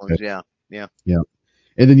it? first ones. Okay. Yeah. Yeah. Yeah.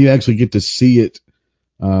 And then you actually get to see it.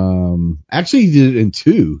 Actually, he did it in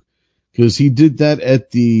two because he did that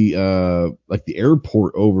at the like the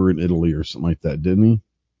airport over in Italy or something like that, didn't he?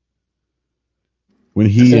 When I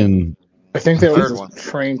he think and I think I that think was Third a one.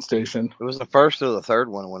 train station. It was the first or the third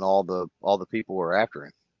one when all the people were after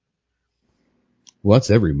him. well,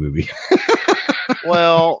 that's every movie.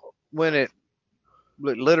 Well, when it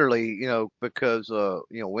literally, because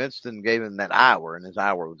Winston gave him that hour and his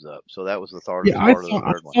hour was up, so that was the Yeah, start of the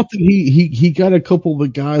third one. I thought that he got a couple of the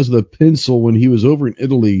guys with a pencil when he was over in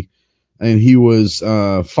Italy and he was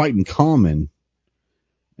fighting Common.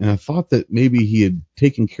 And I thought that maybe he had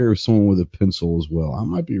taken care of someone with a pencil as well. I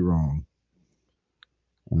might be wrong.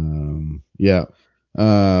 Yeah.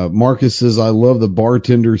 Marcus says, I love the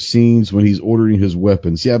bartender scenes when he's ordering his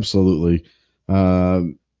weapons. Yeah, absolutely. Uh,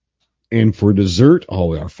 and for dessert,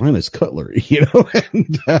 our finest cutlery,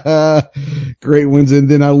 and great ones. And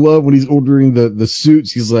then I love when he's ordering the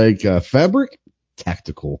suits. He's like, fabric,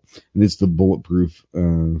 tactical. And it's the bulletproof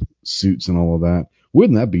suits and all of that.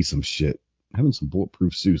 Wouldn't that be some shit? Having some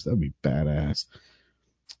bulletproof suits, that'd be badass.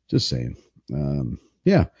 Just saying.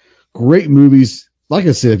 Yeah, great movies. Like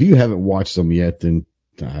I said, if you haven't watched them yet, then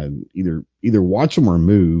either watch them or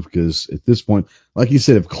move. Because at this point, like you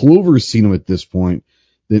said, if Clover's seen them at this point,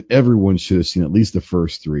 then everyone should have seen at least the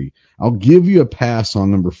first three. I'll give you a pass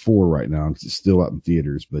on number 4 right now because it's still out in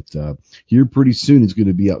theaters. But here pretty soon it's going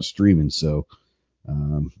to be out streaming. So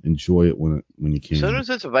enjoy it when you As soon can. as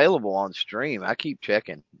it's available on stream, I keep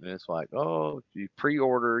checking, and it's like, oh, you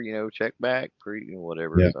pre-order, check back,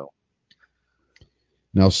 whatever. Yeah. So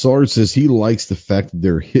Now, Sarge says he likes the fact that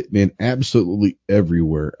there are hitmen absolutely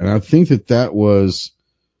everywhere. And I think that was,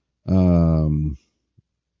 um,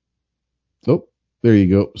 oh, there you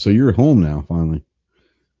go. So you're at home now, finally.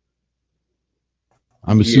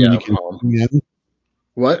 I'm assuming Yeah, you I'm can home. hear me now.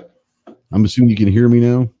 What? I'm assuming you can hear me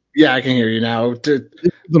now. Yeah, I can hear you now. It's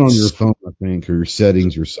something on your phone, I think, or your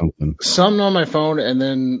settings or something. Something on my phone, and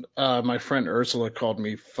then my friend Ursula called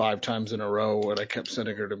me 5 times in a row, and I kept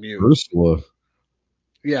sending her to mute. Ursula,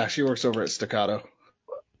 Yeah, she works over at Staccato.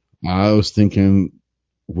 I was thinking,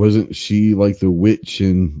 wasn't she like the witch?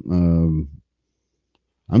 And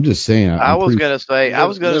I'm just saying, I I'm was pretty gonna say, I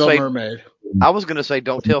was gonna Little say, Mermaid.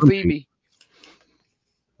 don't tell Phoebe.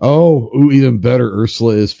 Oh, ooh, even better.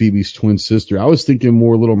 Ursula is Phoebe's twin sister. I was thinking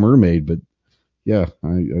more Little Mermaid, but yeah,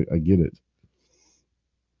 I get it.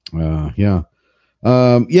 Yeah.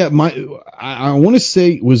 Yeah, I want to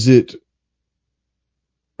say,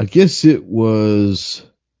 I guess it was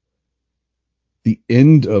the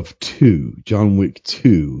end of 2, John Wick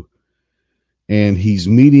 2, and he's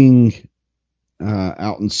meeting,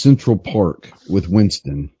 out in Central Park with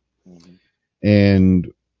Winston, Hmm.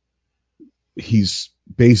 and he's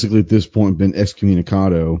basically at this point been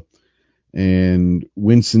excommunicado, and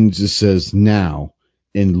Winston just says now,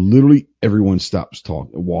 and literally everyone stops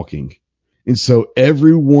walking. And so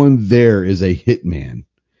everyone there is a hitman.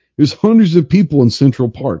 There's hundreds of people in Central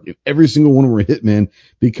Park, and every single one of them were hitmen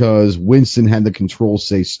because Winston had the controls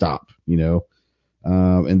say stop.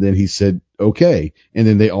 And then he said, okay. And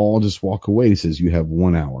then they all just walk away. He says, you have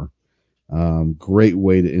 1 hour. Great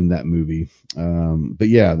way to end that movie. But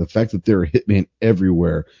yeah, the fact that there are hitmen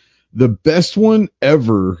everywhere. The best one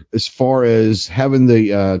ever, as far as having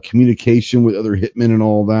the communication with other hitmen and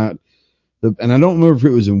all that. And I don't remember if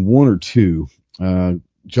it was in 1 or 2.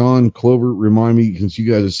 John Clover, remind me, since you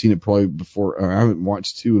guys have seen it probably before. I haven't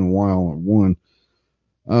watched 2 in a while, or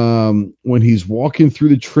 1. When he's walking through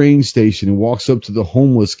the train station and walks up to the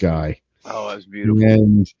homeless guy, Oh, that's beautiful.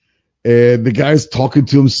 and And the guy's talking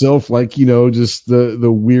to himself like, just the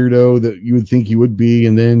weirdo that you would think he would be.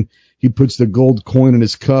 And then he puts the gold coin in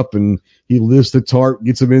his cup and he lifts the tarp,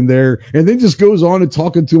 gets him in there, and then just goes on and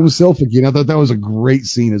talking to himself again. I thought that was a great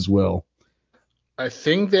scene as well. I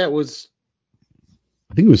think that was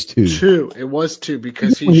I think it was two. two. It was two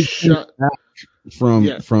because he When he came shut. back from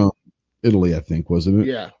Yeah, Italy, I think, wasn't it?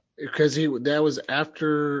 yeah. Because that was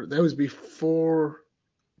after, that was before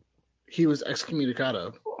he was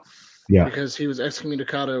excommunicado. Yeah. Because he was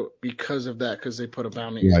excommunicado because of that, because they put a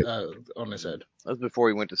bounty Right. on his head. That was before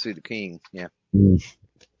he went to see the king. Yeah.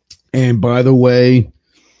 And by the way,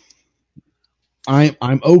 I'm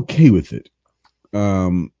okay with it.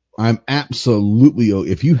 I'm absolutely.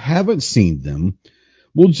 If you haven't seen them,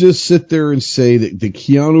 we'll just sit there and say that the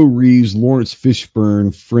Keanu Reeves, Lawrence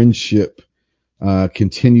Fishburne friendship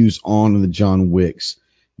continues on in the John Wicks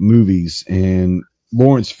movies, and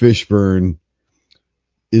Lawrence Fishburne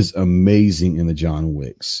is amazing in the John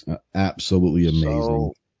Wicks. Absolutely amazing.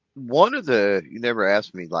 So one of the you never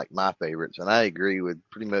asked me like my favorites, and I agree with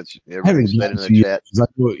pretty much I everything you haven't said gotten in the to you. chat.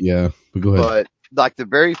 Yeah, but go ahead. But like the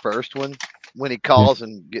very first one, when he Yeah, calls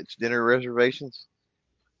and gets dinner reservations,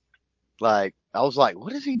 like I was like,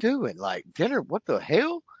 what is he doing? Like dinner? What the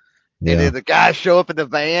hell? And yeah, then the guys show up in the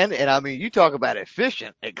van, and I mean, you talk about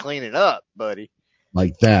efficient at cleaning up, buddy.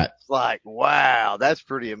 like that. It's like, wow, that's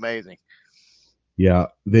pretty amazing. Yeah,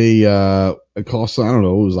 they it cost, I don't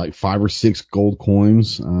know, it was like 5 or 6 gold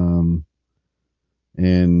coins, and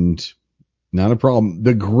not a problem.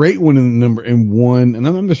 The great one in one, and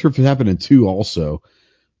I'm not sure if it happened in two also,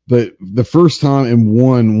 but the first time in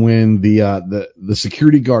one when the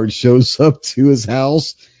security guard shows up to his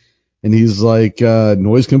house and he's like,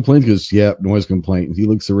 noise complaint. He goes, yep, noise complaint. And he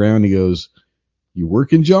looks around, he goes, you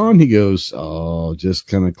working, John? He goes, oh, just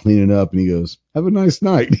kind of cleaning up. And he goes, have a nice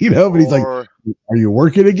night, but he's like, Or are you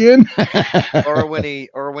working again? or when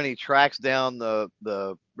he tracks down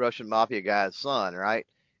the Russian mafia guy's son, right?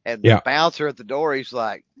 And the Yeah, bouncer at the door, he's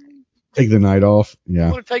like, take the night off. "You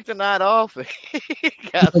Yeah. want to take the night off?"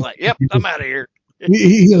 Guy's like, "Yep, I'm out of here."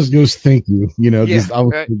 He just goes, thank you, Yeah, because I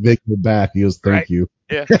was right, making it back. He goes, right. thank you.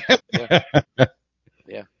 Yeah, yeah,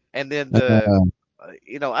 yeah. And then Uh,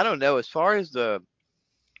 I don't know, as far as the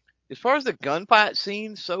gunfight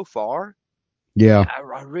scenes so far, yeah.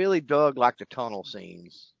 I really dug like the tunnel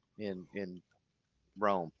scenes in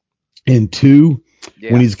Rome. And two,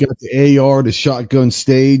 when Yeah, he's got the AR, the shotgun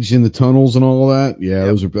stage in the tunnels and all that.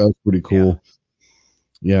 Yeah, yep, that's pretty yeah. cool.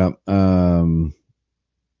 Yeah.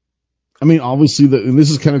 I mean, obviously, and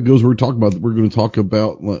this is kind of goes, we're going to talk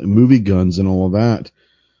about like, movie guns and all of that.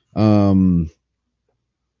 Um,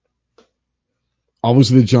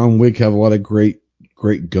 Obviously, the John Wick have a lot of great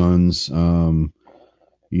guns. He's an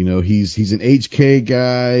HK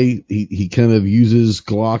guy. He kind of uses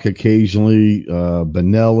Glock occasionally,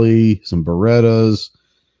 Benelli, some Berettas.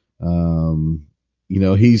 Um,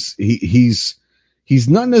 he's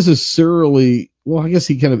not necessarily, well, I guess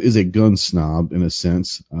he kind of is a gun snob in a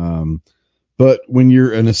sense. But when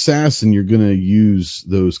you're an assassin, you're going to use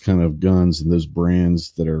those kind of guns and those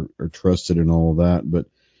brands that are trusted and all of that. But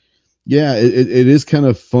yeah, it is kind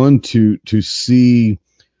of fun to see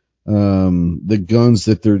the guns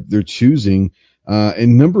that they're choosing.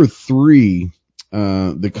 And number 3,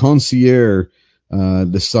 the concierge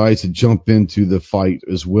decides to jump into the fight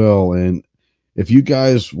as well. And if you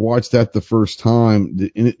guys watched that the first time,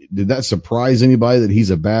 did that surprise anybody that he's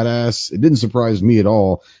a badass? It didn't surprise me at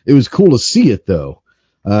all. It was cool to see it though,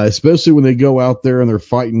 especially when they go out there and they're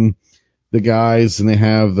fighting the guys and they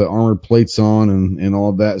have the armor plates on and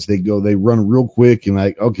all of that. So they run real quick and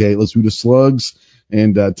like, okay, let's do the slugs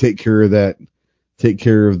and take care of that, take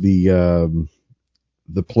care of the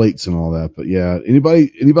plates and all that. But yeah,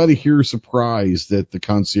 anybody here surprised that the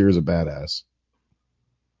concierge is a badass?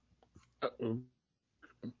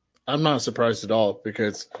 I'm not surprised at all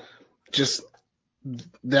because just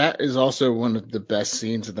that is also one of the best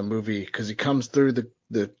scenes in the movie because he comes through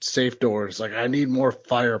the safe doors like I need more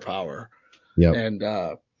firepower. Yep. And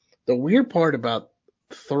the weird part about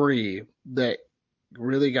 3 that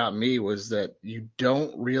really got me was that you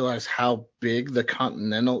don't realize how big the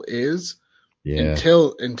Continental is Yeah.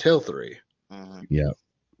 until 3. Hmm. Yep.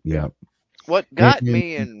 Yeah. Yep. What And, got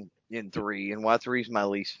me in 3 and why 3 is my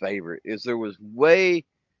least favorite is there was way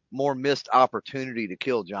more missed opportunity to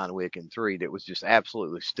kill John Wick in 3 that was just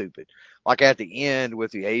absolutely stupid. Like at the end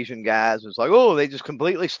with the Asian guys, it's like, oh, they just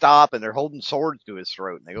completely stop and they're holding swords to his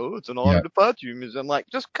throat and they go, oh, it's an honor yep. to fight you. And I'm like,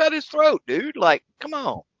 just cut his throat, dude. Like, come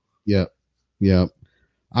on. Yep. Yep.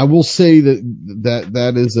 I will say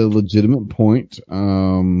that is a legitimate point.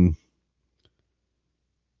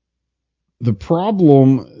 The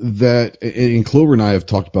problem that, and Clover and I have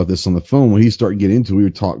talked about this on the phone, when he started getting into it, we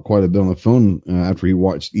would talk quite a bit on the phone after he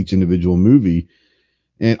watched each individual movie.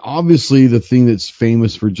 And obviously the thing that's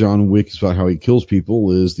famous for John Wick is about how he kills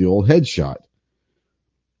people is the old headshot.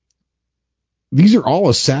 These are all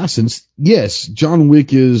assassins. Yes, John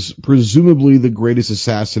Wick is presumably the greatest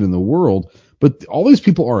assassin in the world, but all these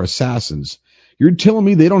people are assassins. You're telling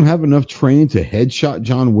me they don't have enough training to headshot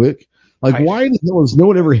John Wick? Like, why the hell has no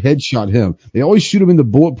one ever headshot him? They always shoot him in the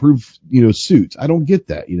bulletproof, suits. I don't get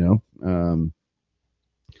that,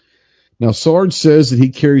 Now, Sarge says that he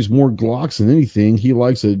carries more Glocks than anything. He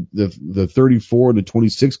likes the 34 to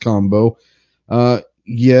 26 combo.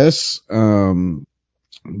 Yes.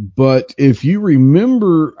 But if you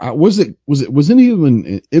remember, wasn't he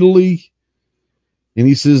in Italy? And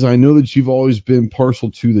he says, I know that you've always been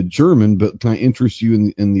partial to the German, but can I interest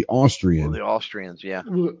you in the Austrian? Well, the Austrians, yeah.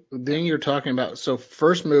 Then you're talking about, so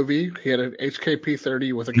first movie, he had an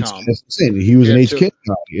HKP-30 with a comp. He was an HK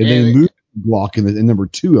guy, and they moved Glock in number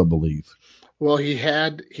 2, I believe. Well, he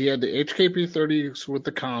had the HKP-30s with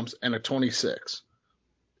the comps and a 26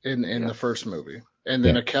 in the first movie, and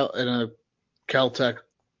then a Caltech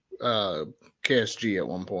KSG at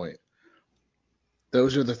one point.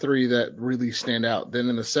 Those are the three that really stand out. Then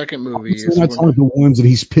in the second movie, we're not talking about the ones that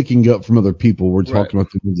he's picking up from other people. We're talking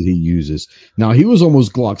about the ones that he uses. Now, he was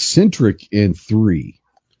almost Glock-centric in 3.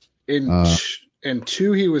 In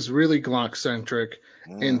 2, he was really Glock-centric.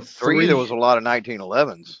 In 3, there was a lot of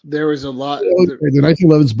 1911s. There was a lot. The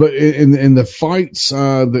 1911s, but in the fights,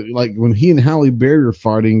 like when he and Halle Berry were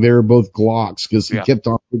fighting, they were both Glocks because he kept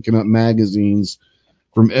on picking up magazines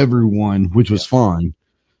from everyone, which was fine.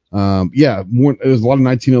 It was a lot of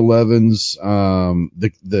 1911s.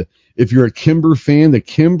 If you're a Kimber fan, the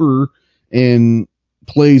Kimber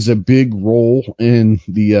plays a big role in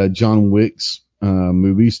the John Wick's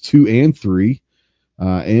movies 2 and 3,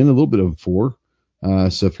 and a little bit of 4.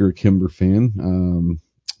 So if you're a Kimber fan,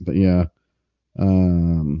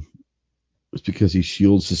 it's because he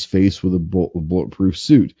shields his face with a bulletproof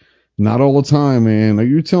suit. Not all the time, man. Are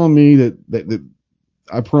you telling me that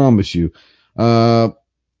I promise you,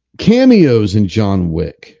 cameos in John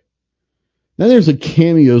Wick. Now there's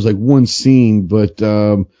cameos, like one scene, but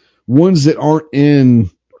ones that aren't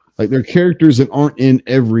in, like they're characters that aren't in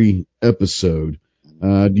every episode.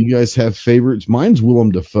 Do you guys have favorites? Mine's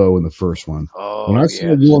Willem Dafoe in the first one. When I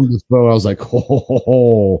saw Willem Dafoe, I was like,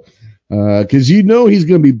 because he's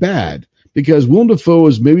going to be bad. Because Willem Dafoe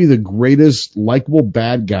is maybe the greatest likable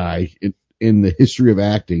bad guy in the history of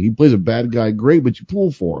acting. He plays a bad guy great, but you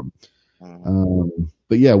pull for him.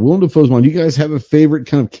 But yeah, Willem Dafoe's one. Do you guys have a favorite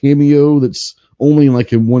kind of cameo that's only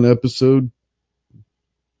in one episode?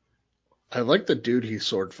 I like the dude he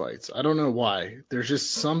sword fights. I don't know why. There's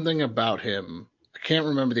just something about him. I can't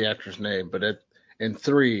remember the actor's name, but in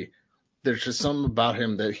 3, there's just something about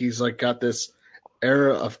him that he's got this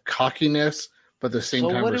era of cockiness, but at the same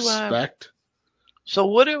time respect. So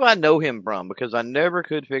what do I know him from? Because I never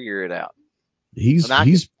could figure it out. He's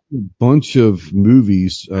a bunch of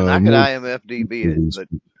movies. And I could IMFDB it, but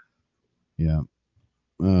yeah.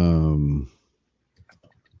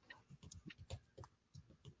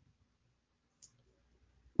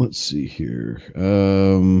 Let's see here.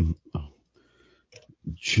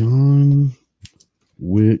 John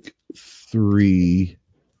Wick 3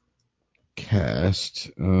 cast.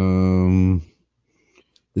 His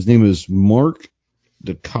name is Mark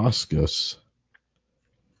Dacascos.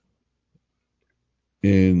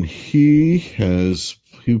 And he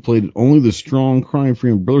played Only the Strong, Crime Free,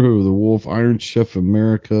 and Brotherhood of the Wolf, Iron Chef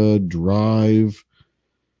America, Drive,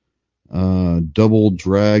 Double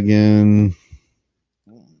Dragon.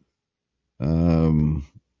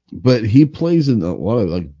 But he plays in a lot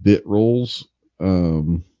of bit roles,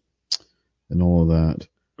 and all of that.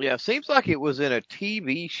 Yeah, seems like it was in a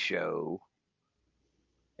TV show,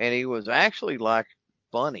 and he was actually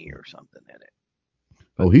funny or something in it.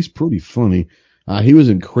 Oh, he's pretty funny. He was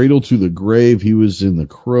in Cradle to the Grave. He was in The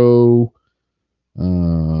Crow.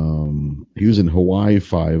 He was in Hawaii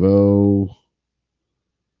Five-0.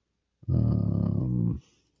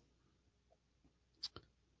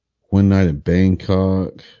 One Night in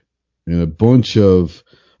Bangkok, and a bunch of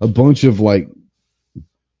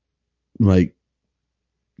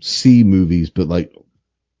sea movies, but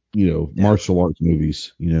martial arts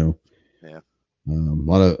movies. Yeah.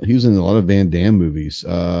 He was in a lot of Van Damme movies.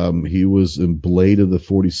 He was in Blade of the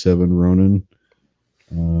 47 Ronin.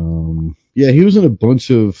 He was in a bunch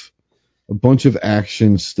of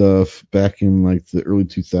action stuff back in the early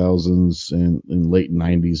 2000s and late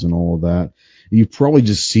 90s and all of that. You've probably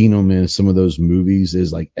just seen him in some of those movies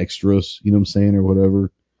as extras, you know what I'm saying, or whatever.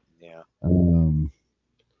 Yeah. Now,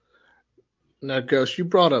 Ghost, you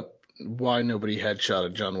brought up why nobody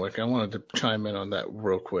headshotted John Wick. I wanted to chime in on that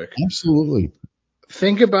real quick. Absolutely.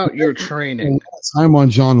 Think about your training. Time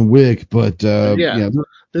on John Wick, but Yeah, yeah,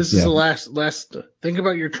 this is yeah. the last. Think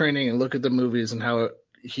about your training and look at the movies and how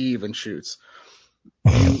he even shoots.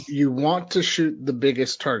 You want to shoot the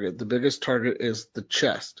biggest target. The biggest target is the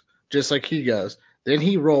chest, just like he goes. Then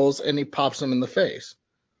he rolls and he pops him in the face.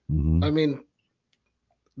 Mm-hmm. I mean,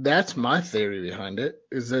 that's my theory behind it.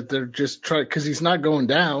 Is that they're just trying because he's not going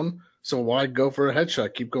down. So why go for a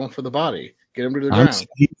headshot? Keep going for the body. Get him to the I'm ground.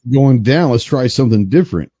 going down. Let's try something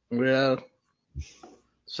different. Yeah.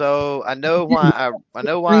 So I know why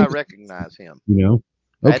I recognize him. You know.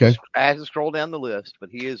 I had, Okay. to, I had to scroll down the list, but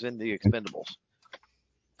he is in the Expendables.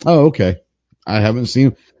 Oh, okay. I haven't seen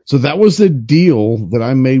him. So that was the deal that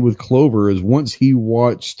I made with Clover. Is once he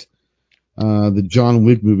watched the John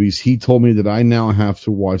Wick movies, he told me that I now have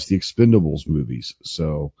to watch the Expendables movies.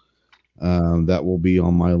 So that will be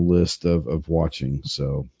on my list of watching.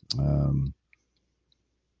 So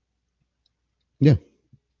yeah,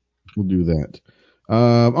 we'll do that.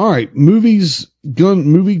 All right, movie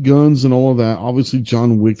guns, and all of that. Obviously,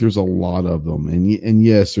 John Wick. There's a lot of them, and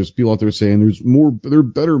yes, there's people out there saying there are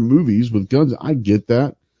better movies with guns. I get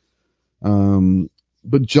that,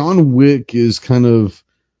 but John Wick is kind of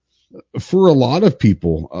for a lot of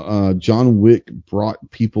people. John Wick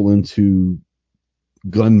brought people into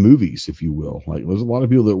gun movies, if you will. Like there's a lot of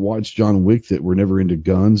people that watch John Wick that were never into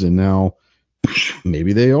guns, and now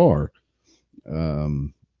maybe they are.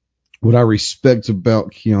 What I respect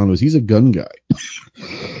about Keanu is he's a gun guy.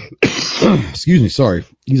 Excuse me, sorry.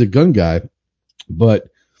 He's a gun guy, but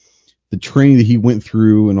the training that he went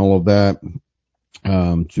through and all of that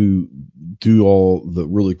to do all the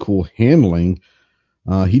really cool handling,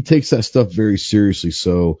 he takes that stuff very seriously.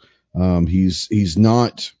 So he's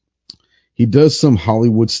not. He does some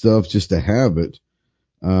Hollywood stuff just to have it,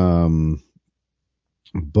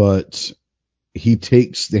 but he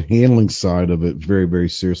takes the handling side of it very, very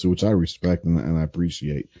seriously, which I respect and I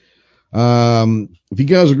appreciate. If you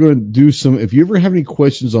guys are going to do if you ever have any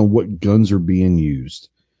questions on what guns are being used,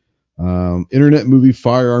 Internet Movie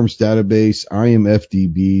Firearms Database,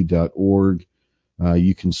 imfdb.org.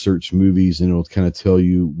 You can search movies and it'll kind of tell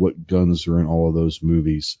you what guns are in all of those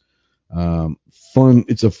movies.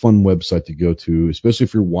 It's a fun website to go to, especially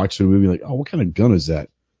if you're watching a movie like, oh, what kind of gun is that?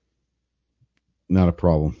 Not a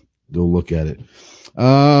problem. Go look at it.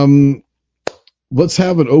 Let's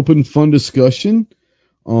have an open, fun discussion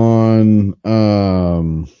on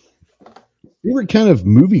favorite kind of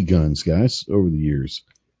movie guns, guys, over the years.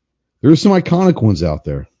 There are some iconic ones out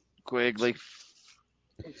there. Quigley.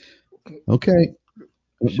 Okay.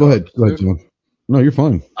 Go ahead, John. No, you're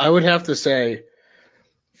fine. I would have to say,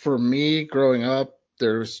 for me growing up,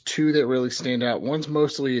 there's two that really stand out. One's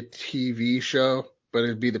mostly a TV show, but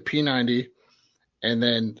it'd be the P90 and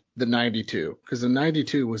then the 92, because the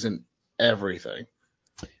 92 was in everything.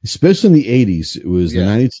 Especially in the 80s, it was the Yeah.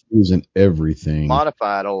 92 was in everything.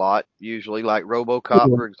 Modified a lot, usually, like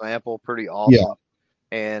RoboCop, for example, pretty awesome. Yeah.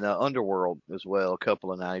 And Underworld as well, a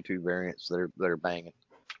couple of 92 variants that are banging.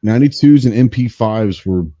 92s and MP5s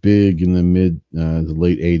were big in the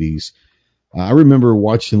late 80s. I remember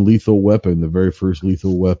watching Lethal Weapon, the very first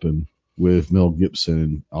Lethal Weapon with Mel Gibson.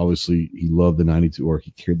 And obviously, he loved the 92, or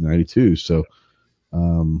he carried the 92. So,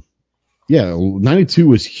 yeah, 92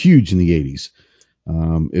 was huge in the 80s.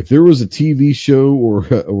 If there was a TV show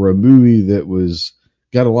or a movie that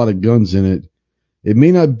got a lot of guns in it, it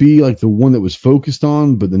may not be like the one that was focused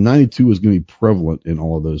on, but the 92 was going to be prevalent in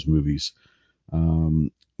all of those movies.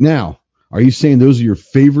 Now, are you saying those are your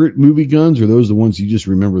favorite movie guns, or those the ones you just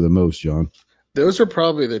remember the most, John? Those are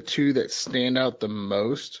probably the two that stand out the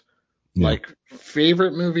most. Yeah. Like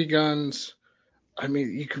favorite movie guns. I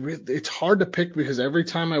mean, it's hard to pick because every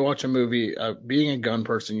time I watch a movie, being a gun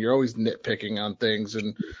person, you're always nitpicking on things,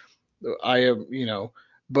 and I am,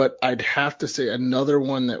 but I'd have to say another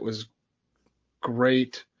one that was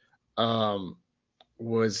great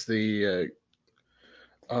was the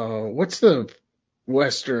what's the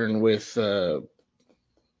western with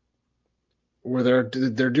where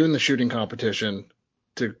they're doing the shooting competition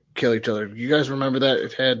to kill each other. You guys remember that?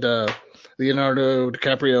 It had Leonardo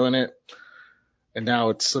DiCaprio in it, and now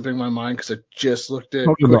it's slipping my mind because I just looked at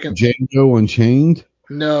Talking about Django Unchained.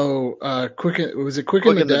 No, was it Quick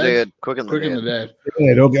Quick and the Dead? Quick and Quick and the the Dead.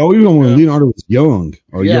 Yeah, okay. Oh, even when Leonardo was young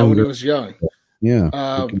or Yeah, when he younger. was young.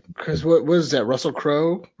 Yeah. Because what was that? Russell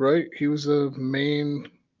Crowe, right? He was the main.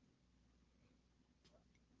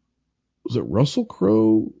 Was it Russell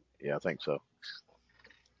Crowe? Yeah, I think so.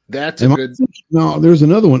 That's a good. No, there's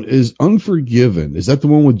another one. Is Unforgiven? Is that the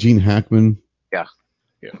one with Gene Hackman? Yeah.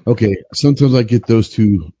 Okay. Sometimes I get those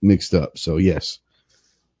two mixed up. So yes.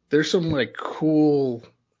 There's some like cool,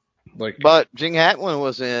 like. But Gene Hackman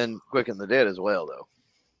was in Quick and the Dead as well, though.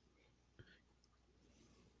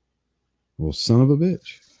 Well, son of a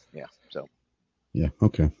bitch. Yeah. So. Yeah.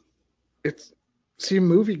 Okay.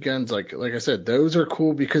 Movie guns, like I said, those are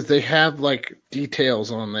cool because they have like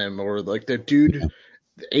details on them, or like the dude,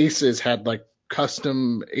 the aces had like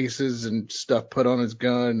custom aces and stuff put on his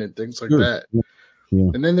gun and things like Sure. that.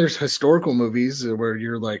 Yeah. And then there's historical movies where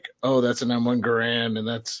you're like, oh, that's an M1 Garand, and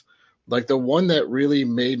that's like the one that really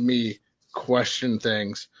made me question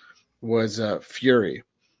things was Fury.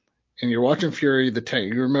 And you're watching Fury, the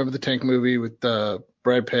tank. You remember the tank movie with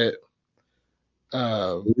Brad Pitt?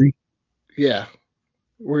 Yeah,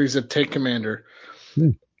 where he's a tank commander.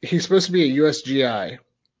 Yeah. He's supposed to be a USGI,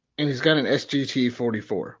 and he's got an SGT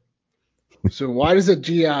 44. So why does a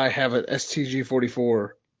GI have an STG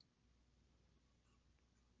 44?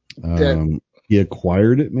 He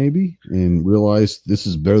acquired it maybe and realized this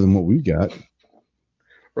is better than what we've got.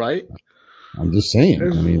 Right? I'm just saying. I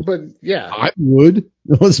mean, but yeah, I would.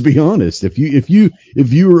 Let's be honest. If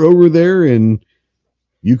you were over there and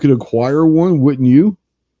you could acquire one, wouldn't you?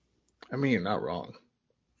 I mean, you're not wrong.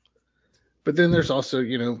 But then there's also,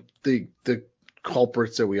 the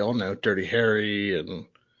culprits that we all know, Dirty Harry, and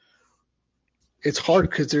it's hard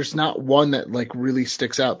because there's not one that like really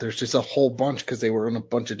sticks out. There's just a whole bunch because they were in a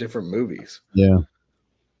bunch of different movies. Yeah.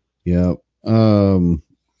 Yeah.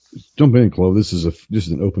 Jump in, Chloe. This is just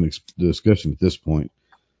an open discussion at this point.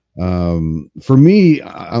 For me,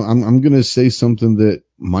 I'm going to say something that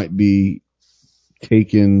might be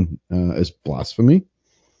taken as blasphemy.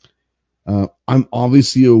 I'm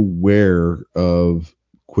obviously aware of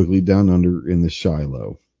Quigley Down Under in the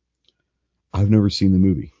Shiloh. I've never seen the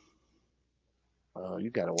movie. You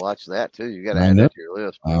got to watch that too. You got to add that to your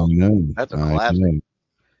list, bro. I know. That's a classic.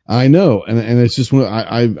 I know, and it's just one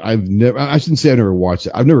I've never. I shouldn't say I've never watched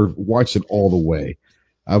it. I've never watched it all the way.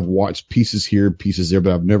 I've watched pieces here, pieces there,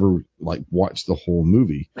 but I've never like watched the whole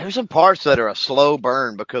movie. There's some parts that are a slow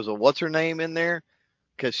burn because of what's her name in there,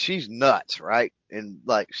 because she's nuts, right? And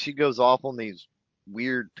like she goes off on these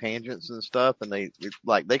weird tangents and stuff, and they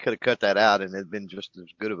could have cut that out and it'd been just as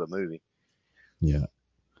good of a movie. Yeah,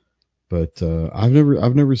 but I've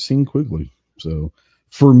never seen Quigley, so.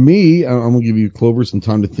 For me, I'm gonna give you, Clover, some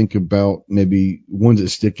time to think about maybe ones that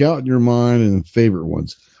stick out in your mind and favorite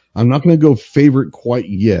ones. I'm not gonna go favorite quite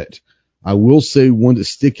yet. I will say one that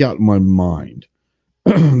stick out in my mind.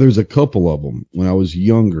 There's a couple of them. When I was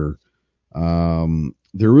younger,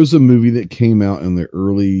 there was a movie that came out in the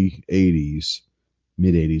early 80s,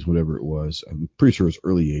 mid 80s, whatever it was. I'm pretty sure it was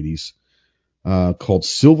early 80s. Called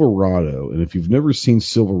Silverado. And if you've never seen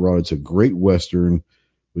Silverado, it's a great Western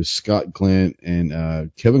with Scott Glenn, and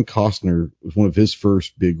Kevin Costner was one of his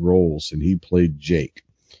first big roles, and he played Jake.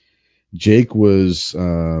 Jake was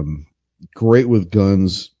great with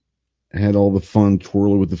guns, had all the fun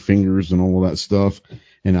twirling with the fingers and all of that stuff.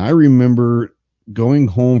 And I remember going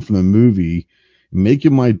home from the movie,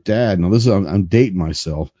 making my dad, now this is, I'm dating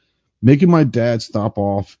myself, making my dad stop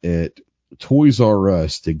off at Toys R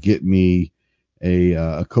Us to get me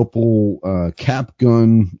a couple cap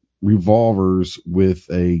gun revolvers with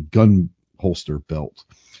a gun holster belt.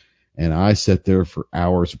 And I sat there for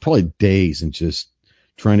hours, probably days, and just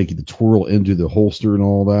trying to get the twirl into the holster and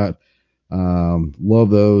all that.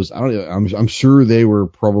 Love those. I'm sure they were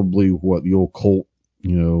probably what the old Colt,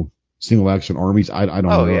 single action armies. I don't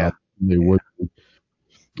know. Yeah. They would.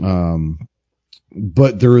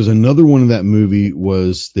 But there was another one in that movie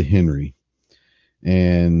was the Henry,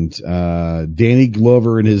 and Danny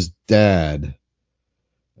Glover and his dad.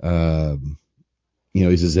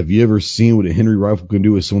 He says, have you ever seen what a Henry rifle can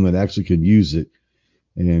do with someone that actually can use it?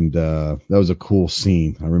 And that was a cool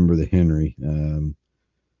scene. I remember the Henry.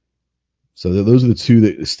 So those are the two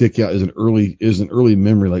that stick out as an early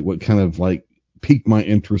memory, like what kind of like piqued my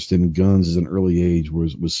interest in guns as an early age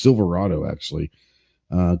was Silverado, actually.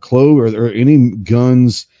 Chloe, are there any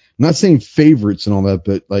guns, I'm not saying favorites and all that,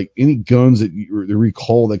 but like any guns that you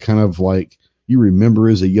recall that kind of like you remember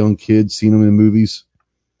as a young kid seeing them in movies?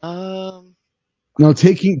 Now,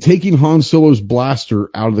 taking Han Solo's blaster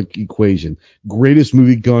out of the equation, greatest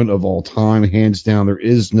movie gun of all time, hands down. There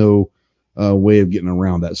is no way of getting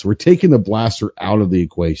around that. So we're taking the blaster out of the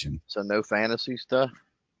equation. So no fantasy stuff?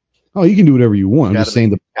 Oh, you can do whatever you want. I'm just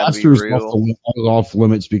saying the blaster is off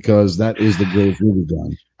limits because that is the greatest movie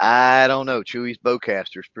gun. I don't know. Chewie's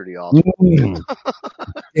bowcaster's pretty awesome.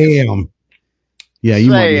 Damn. Yeah,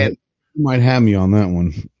 you might have me on that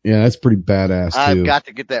one. Yeah, that's pretty badass I've too. got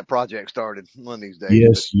to get that project started one of these days.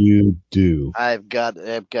 Yes, you do. I've got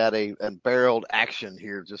a barreled action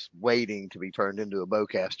here just waiting to be turned into a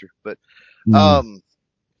bowcaster. But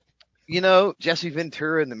Jesse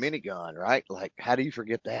Ventura and the minigun, right? Like, how do you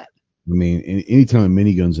forget that? I mean, anytime a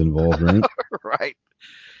minigun's involved, right? Right.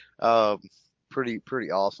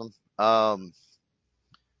 Pretty awesome.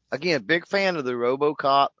 Again, big fan of the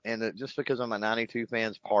RoboCop, and just because I'm a '92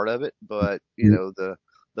 fan's part of it, but the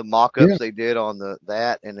mock-ups they did on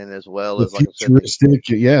that, and then as well The as, like I said, futuristic,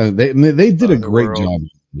 yeah, they did a great Underworld. job,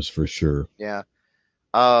 this for sure. Yeah.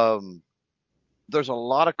 There's a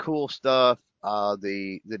lot of cool stuff.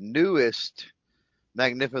 The newest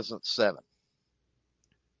Magnificent Seven.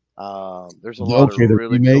 There's a lot of The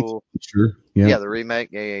really remake, cool. sure, Yeah, the remake.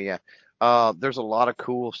 Yeah. There's a lot of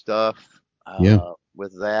cool stuff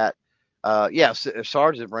with that.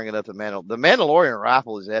 Sarge is bringing up the Mandalorian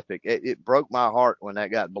rifle is epic. It broke my heart when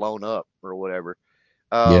that got blown up or whatever.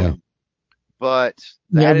 Yeah. But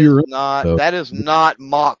Yeah, that is not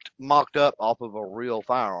mocked up off of a real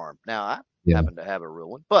firearm. Now I happen to have a real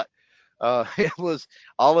one, but it was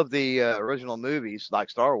all of the original movies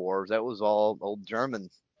like Star Wars. That was all old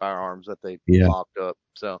German firearms that they mocked up.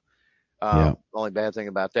 So the only bad thing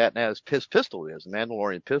about that now is pistol is the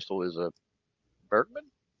Mandalorian pistol is a Bergman,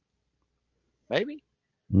 maybe.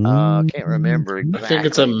 Can't remember exactly. I think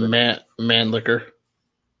it's a Mannlicher.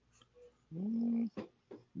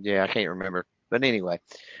 Yeah, I can't remember. But anyway,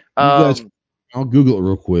 you guys, I'll Google it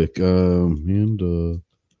real quick. Mandalorian,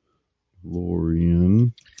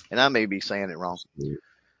 and I may be saying it wrong.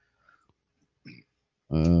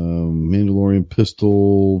 Mandalorian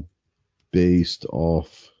pistol based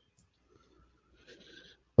off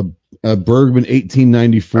a Bergman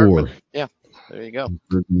 1894. Bergman. Yeah, there you go.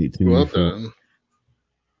 Bergman 1894.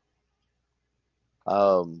 Well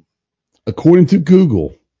done. According to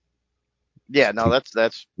Google. Yeah, no, that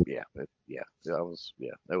was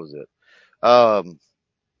it. God,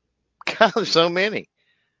 there's so many.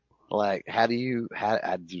 Like, how do you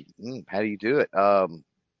do it? What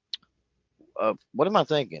am I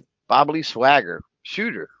thinking? Bobbly Swagger,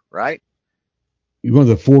 shooter, right? You want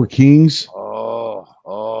the Four Kings?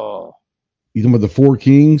 Oh. You talking about the Four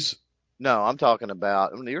Kings? No, I'm talking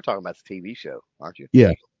about. You're talking about the TV show, aren't you?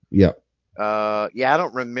 Yeah. I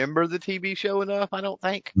don't remember the TV show enough. I don't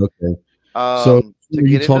think. Okay. To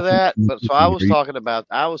get into that, but so I was talking about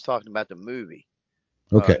the movie.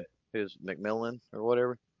 Okay. His Macmillan or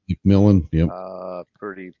whatever. Macmillan. Yep.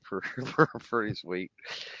 Pretty sweet.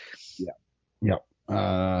 Yeah.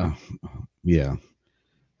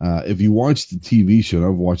 If you watch the TV show, and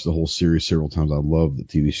I've watched the whole series several times. I love the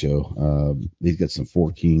TV show. They've got some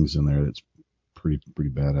Four Kings in there. That's pretty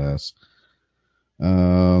badass.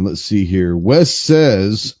 Let's see here. Wes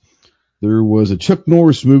says there was a Chuck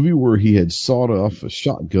Norris movie where he had sawed off a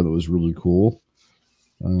shotgun that was really cool.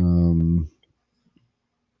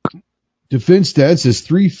 Defense Dad says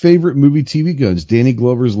 3 favorite movie TV guns: Danny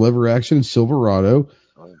Glover's lever action Silverado,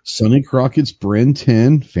 Sonny Crockett's Bren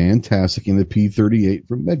 10, fantastic, and the P-38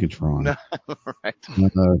 from Megatron. Right.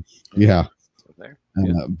 Yeah.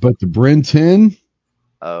 But the Bren 10?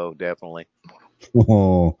 Oh, definitely.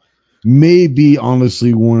 Oh, maybe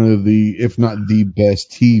honestly one of the, if not the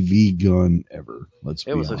best TV gun ever. Let's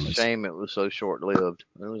be honest. It was a shame it was so short lived.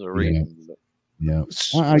 There was a reason. Yeah.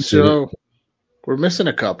 So we're missing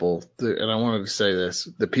a couple, and I wanted to say this: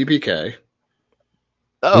 the PPK.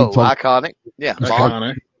 Oh, iconic! Yeah,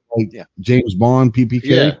 iconic. Like James Bond PPK.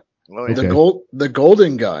 Yeah. Oh, yeah. The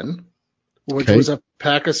Golden Gun, which was a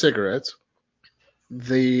pack of cigarettes.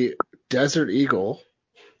 The Desert Eagle.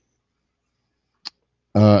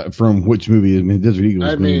 From which movie? I mean, Desert Eagle.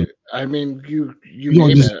 I mean, you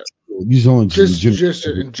name it. Just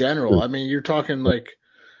in general. I mean, you're talking like,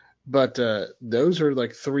 but those are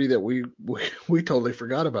like 3 that we totally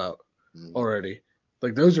forgot about already.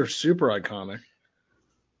 Like those are super iconic.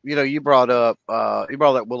 You brought up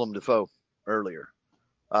Willem Dafoe earlier.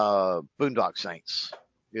 Boondock Saints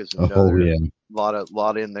is another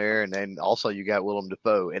lot in there, and then also you got Willem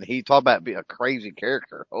Dafoe, and he talked about being a crazy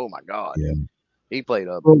character. Oh my God. Yeah. He played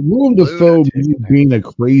a Willem Dafoe being a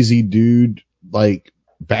crazy dude, like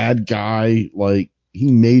bad guy, like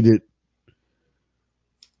he made it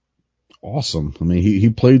awesome. I mean, he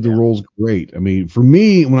played the roles great. I mean, for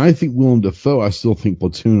me, when I think Willem Dafoe, I still think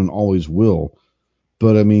Platoon and always will.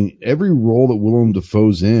 But I mean, every role that Willem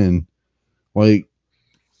Dafoe's in, like,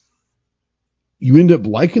 you end up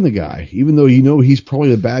liking the guy, even though he's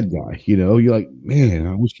probably a bad guy. You're like, man,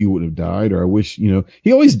 I wish he would have died, or I wish,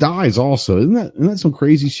 he always dies. Also, isn't that some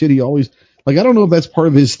crazy shit? He always, like, I don't know if that's part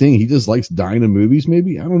of his thing. He just likes dying in movies,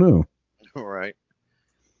 maybe. I don't know. Right.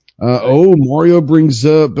 Mario brings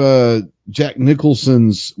up Jack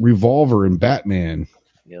Nicholson's revolver in Batman.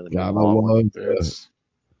 Yeah, the Gotta revolver. love.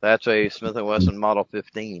 That's a Smith & Wesson Model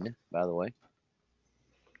 15, by the way.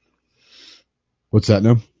 What's that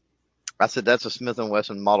now? I said that's a Smith &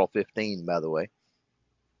 Wesson Model 15, by the way.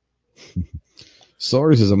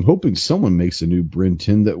 Sorry says, I'm hoping someone makes a new Bren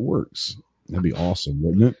 10 that works. That'd be awesome,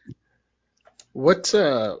 wouldn't it? What's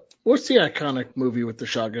the iconic movie with the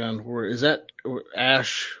shotgun? Where is that?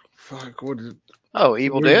 Ash? Fuck, what is it? Oh,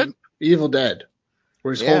 Evil Dead? Evil Dead.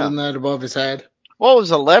 Where he's Yeah. holding that above his head. Well, it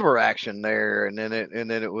was a lever action there, and then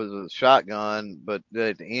it was a shotgun, but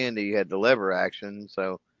at the end he had the lever action.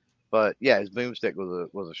 So, but yeah, his boomstick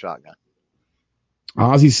was a shotgun.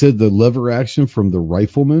 Ozzy said the lever action from the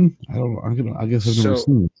Rifleman. I guess I've never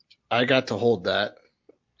seen it. I got to hold that.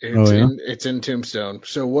 It's it's in Tombstone.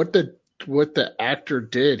 So what the actor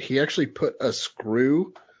did, he actually put a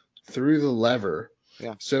screw through the lever.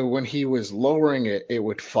 Yeah. So when he was lowering it, it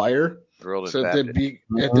would fire. So at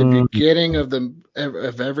the beginning of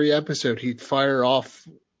every episode, he'd fire off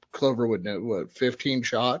Cloverwood, 15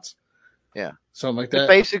 shots? Yeah. Something like that. It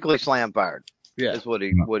basically slam fired. Yeah. That's what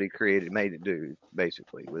he made it do,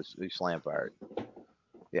 basically, was he slam fired.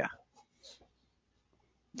 Yeah.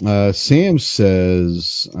 Sam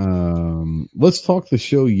says, let's talk the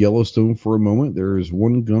show Yellowstone for a moment. There is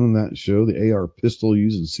one gun in that show, the AR pistol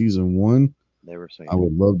used in season 1. Never seen I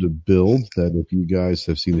would love to build that if you guys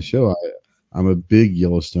have seen the show. I'm a big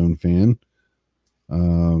Yellowstone fan. I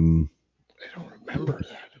don't remember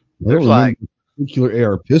that. There's like a particular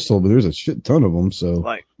AR pistol, but there's a shit ton of them. So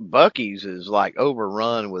like Buc-ee's is like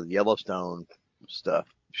overrun with Yellowstone stuff,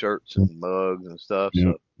 shirts and mugs and stuff.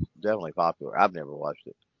 Yeah. So definitely popular. I've never watched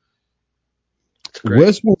it.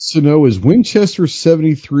 Wes wants to know, is Winchester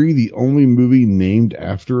 73 the only movie named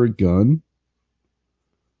after a gun?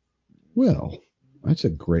 Well, that's a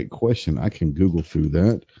great question. I can Google through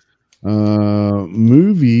that.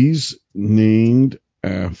 Movies named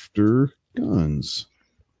after guns.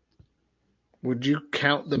 Would you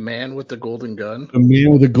count The Man with the Golden Gun? The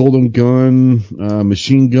Man with a Golden Gun,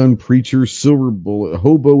 Machine Gun Preacher, Silver Bullet,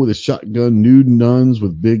 Hobo with a Shotgun, Nude Nuns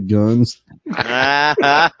with Big Guns. That's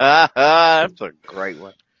a great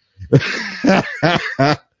one.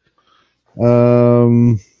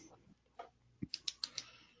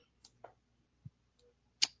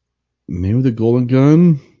 Man with a Golden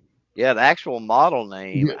Gun. Yeah, the actual model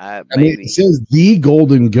name. Yeah. It says the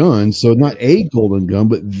Golden Gun, so not a Golden Gun,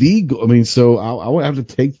 but the. So I would have to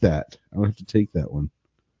take that. I would have to take that one.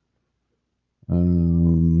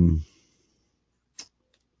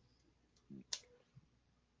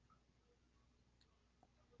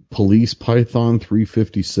 Police Python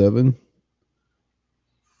 357.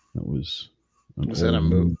 That was. Was that a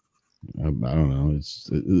movie? I don't know.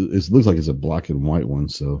 It looks like it's a black and white one.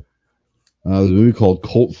 So there's a movie called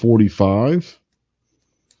Colt 45.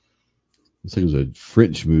 Looks like it was a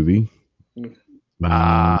French movie.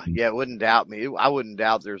 Yeah, it wouldn't doubt me. I wouldn't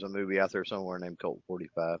doubt there's a movie out there somewhere named Colt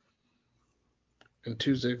 45. And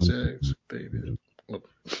 266, baby.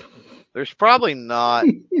 There's probably not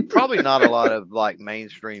a lot of like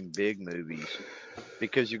mainstream big movies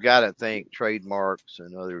because you got to think trademarks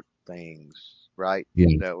and other things, right?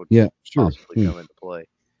 Yeah, that would sure. possibly come into play.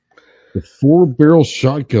 The 4-barrel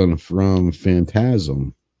shotgun from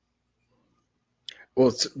Phantasm.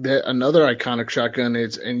 Well, another iconic shotgun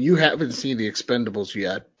is, and you haven't seen the Expendables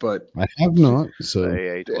yet, but I have not. So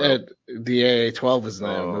the AA-12 is in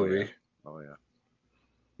that movie. Yeah. Oh yeah.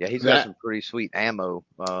 Yeah, he's got some pretty sweet ammo.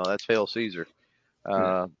 That's Hail Caesar,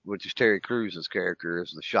 which is Terry Crews' character,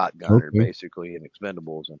 is the shotgunner basically in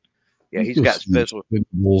Expendables, and yeah, he's got special.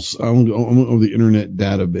 Expendables. I'm on the internet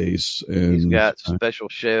database, and he's got special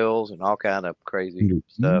shells and all kind of crazy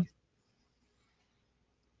stuff.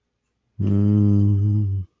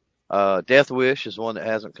 Death Wish is one that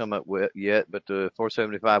hasn't come up with yet, but the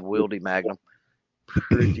 475 Wieldy Magnum,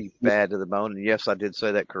 pretty bad to the bone. And yes, I did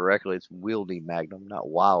say that correctly. It's Wieldy Magnum, not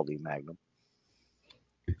Wildy Magnum.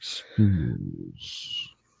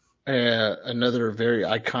 Another very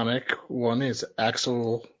iconic one is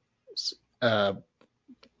Axel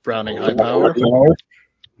Browning High Power. Oh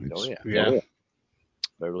yeah.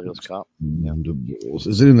 Beverly Hills Cop. Yeah.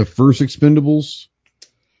 Is it in the first Expendables?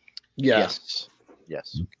 Yeah.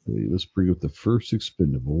 Yes. Okay, let's bring up the first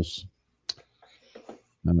Expendables.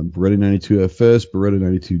 Beretta 92 FS, Beretta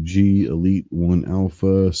 92G, Elite 1 Alpha,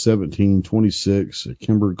 1726,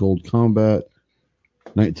 Kimber Gold Combat,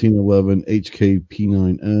 1911 HK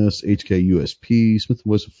P9S, HK USP, Smith &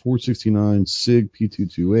 Wesson 469, SIG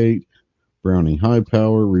P228, Browning High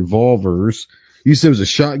Power, revolvers. You said it was a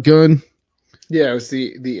shotgun? Yeah, it was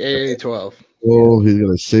the AA-12. 12. He's got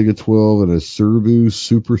a Sega 12 and a Servu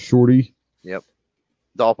Super Shorty. Yep.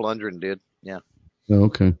 Dolph Lundgren did. Yeah. Oh,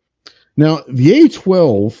 okay. Now, the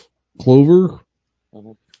A12 Clover,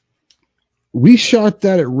 we shot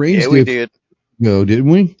that at range. Yeah, we did. No, didn't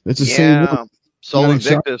we? That's the same one. Sol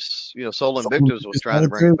Invictus, Sol Invictus was trying to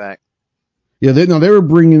bring it back. Yeah, they were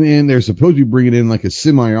bringing in, they're supposed to be bringing in like a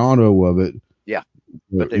semi-auto of it. Yeah,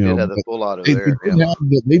 but they did have the full auto there.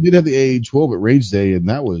 They did have the A12 at range day, and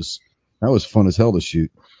that was fun as hell to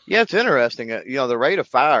shoot. Yeah, it's interesting. The rate of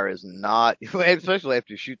fire is not, especially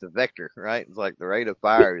after you shoot the Vector, right? It's like the rate of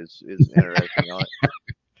fire is interesting on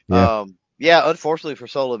it. Yeah. Unfortunately for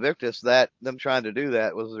Sol Invictus, them trying to do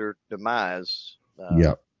that was their demise.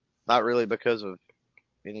 Yeah. Not really because of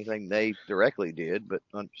anything they directly did, but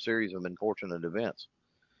a series of unfortunate events.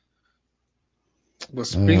 Well,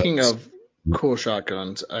 speaking of cool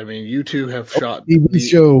shotguns, I mean, you two have shot the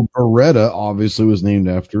show Beretta obviously was named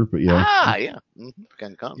after, but yeah. Yeah.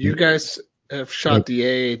 You guys have shot the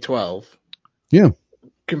AA-12. Yeah.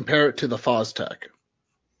 Compare it to the Fostech.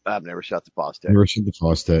 I've never shot the Fostech. Never shot the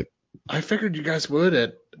Fostech. I figured you guys would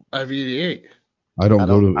at IB88. I don't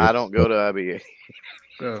go to IB88.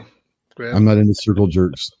 Oh, well, I'm not into circle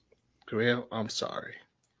jerks. Well, I'm sorry.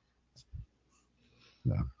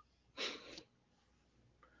 No.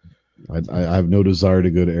 I have no desire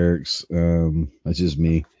to go to Eric's. That's just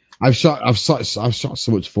me. I've shot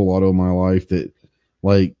so much full auto in my life that,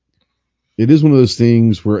 like, it is one of those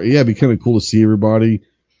things where, yeah, it'd be kind of cool to see everybody,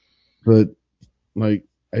 but like,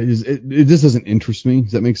 it just doesn't interest me.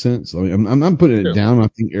 Does that make sense? I mean, I'm not putting it down. I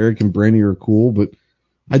think Eric and Brandy are cool, but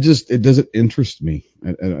it doesn't interest me.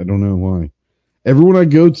 I don't know why. Everyone I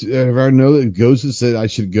go to, if I know that goes and said I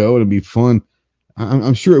should go and it'd be fun,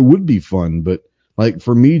 I'm sure it would be fun, but like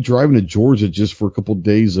for me driving to Georgia just for a couple of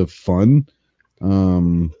days of fun, I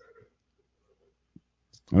don't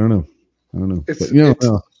know. But,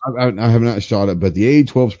 I have not shot it, but the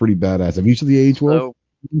A12 is pretty badass. Have you shot the A12?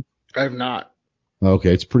 I have not.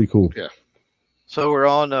 Okay, it's pretty cool. Yeah. So we're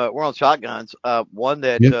on shotguns. One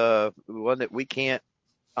that we can't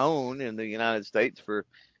own in the United States for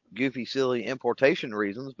goofy, silly importation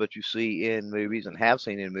reasons, but you see in movies and have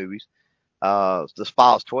seen in movies. The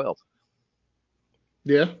Spaz 12.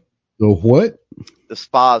 Yeah. The what? The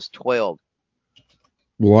Spaz 12.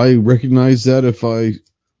 Will I recognize that if I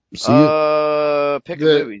see it? Pick a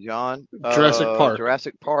movie, John. Jurassic Park.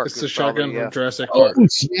 Jurassic Park. It's the shotgun from Jurassic Park. Oh,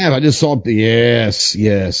 snap. I just saw it. Yes.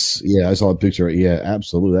 Yeah, I saw a picture. Yeah,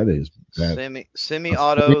 absolutely. That is bad.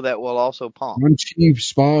 Semi-auto that will also pump. Franchi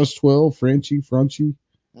Spaz 12. Franchi. Franchi.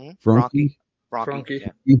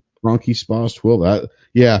 Franchi Spaz 12.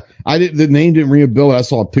 The name didn't ring a bell. I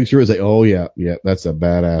saw a picture. I was like, oh yeah, that's a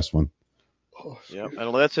badass one. Yeah,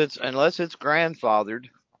 unless it's grandfathered,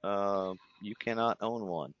 you cannot own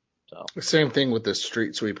one. So same thing with the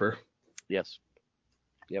Street Sweeper. Yes.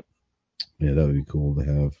 Yep. Yeah, that would be cool to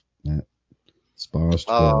have that Spaz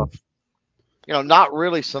 12. Not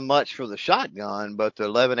really so much for the shotgun, but the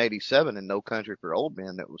 1187 in No Country for Old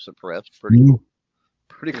Men that was suppressed. Pretty cool.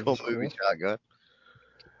 Pretty cool movie shotgun.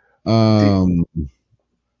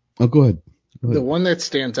 Go ahead. The one that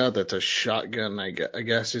stands out that's a shotgun, I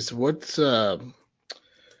guess, is what's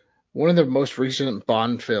one of the most recent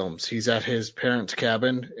Bond films. He's at his parents'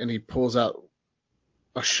 cabin and he pulls out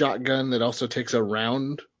a shotgun that also takes a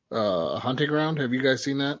round, a hunting round. Have you guys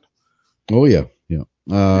seen that? Oh yeah.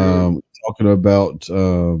 Talking about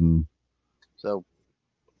So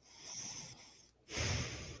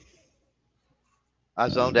I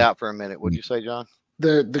zoned out for a minute. What'd you say, John?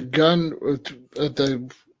 The gun,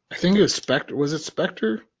 I think it was Spectre. Was it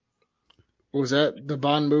Spectre? Was that the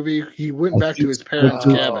Bond movie? He went back to his parents'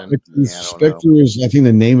 cabin. Spectre is, I think,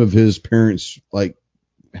 the name of his parents'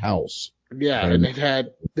 house. Yeah, and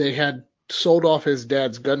they had sold off his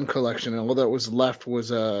dad's gun collection, and all that was left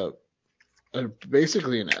was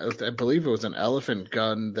basically I believe it was an elephant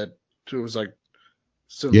gun that it was like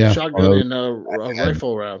some shotgun and a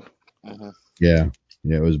rifle round. Uh-huh. Yeah,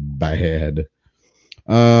 it was bad.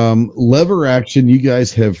 Lever action. You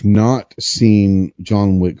guys have not seen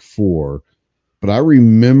John Wick 4. But I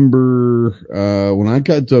remember when I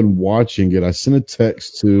got done watching it, I sent a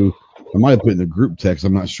text I might have put it in the group text,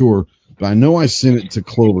 I'm not sure, but I know I sent it to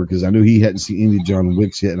Clover because I knew he hadn't seen any of John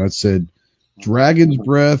Wicks yet, and I said Dragon's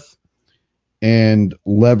Breath and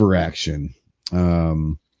lever action.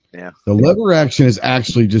 The lever action is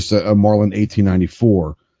actually just a Marlin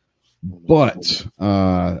 1894, but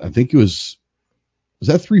I think it was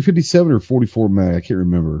that 357 or 44 mag? I can't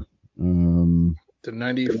remember. The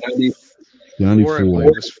 90. 94.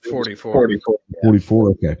 It was 44. 44.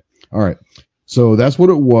 Okay. All right. So that's what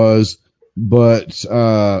it was. But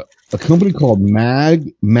a company called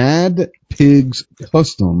Mad Pigs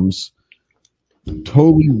Customs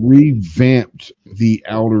totally revamped the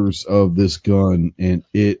outers of this gun, and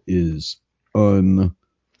it is Skyfall.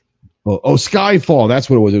 That's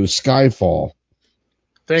what it was. It was Skyfall.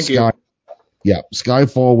 Thank you. Yeah,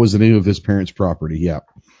 Skyfall was the name of his parents' property. Yeah.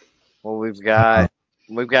 Well, we've got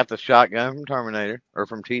the shotgun from Terminator or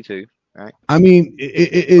from T2, right? I mean,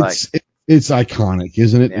 it's iconic,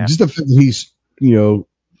 isn't it? Yeah. Just the fact that he's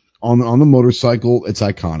on the motorcycle, it's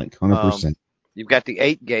iconic, 100%. You've got the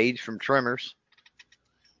 8 gauge from Tremors.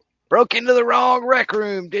 Broke into the wrong rec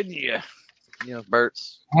room, didn't you? You know,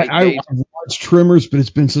 Bert's. I've watched Tremors, but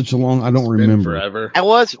it's been such a long, I don't remember. Forever. And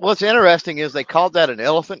what's interesting is they called that an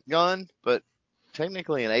elephant gun, but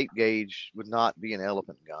technically an 8 gauge would not be an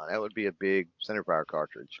elephant gun. That would be a big centerfire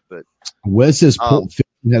cartridge. But Wes says Pulp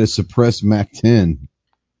Fiction had a suppressed Mac 10.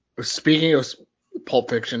 Speaking of Pulp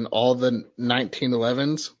Fiction, all the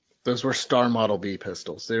 1911s, those were Star Model B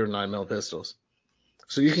pistols. They were 9mm pistols.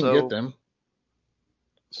 So you can get them.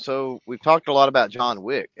 So we've talked a lot about John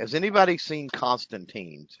Wick. Has anybody seen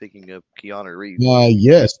Constantine? Speaking of Keanu Reeves.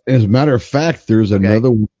 Yes. As a matter of fact, there's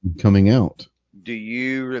another one coming out. Do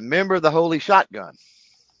you remember the Holy Shotgun?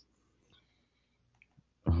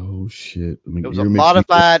 Oh shit! It was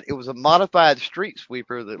a modified street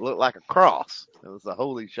sweeper that looked like a cross. It was the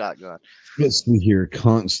Holy Shotgun. Let's see here,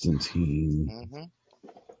 Constantine. Mm-hmm.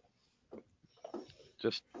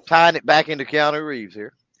 Just tying it back into Keanu Reeves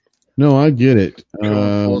here. No, I get it.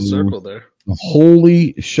 Full circle there. The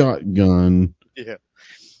Holy Shotgun. Yeah.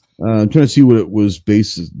 I'm trying to see what it was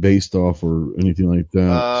based off or anything like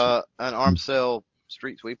that. An Armcell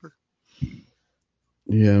street sweeper.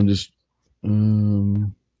 Yeah, I'm just. I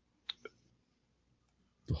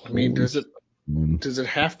mean, does it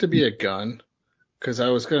have to be a gun? Because I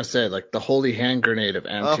was gonna say like the Holy Hand Grenade of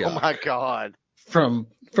Antioch. Oh my God! From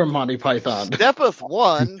Monty Python. Stepeth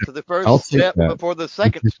one to the first step before the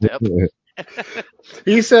second step.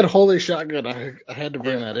 He said Holy Shotgun. I had to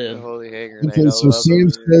bring that in. Holy Hand Grenade. Okay, so Sam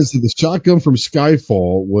says that the shotgun from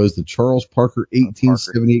Skyfall was the Charles Parker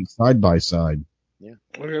 1878 side by side. Yeah.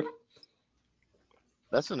 Okay.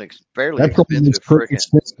 That's fairly expensive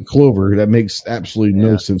expensive Clover. That makes absolutely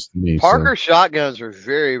no sense to me. Parker shotguns are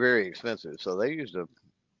very, very expensive, so they used a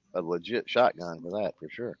legit shotgun for that, for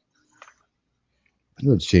sure.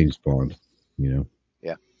 It's James Bond, Yeah.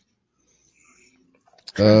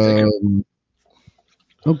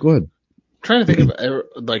 Oh, go ahead. I'm trying to think of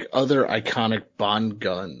like other iconic Bond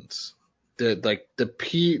guns. The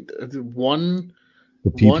PPK.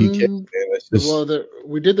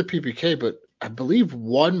 We did the PPK, but I believe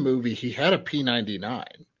one movie he had a P99.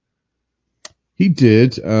 He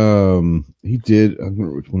did. I don't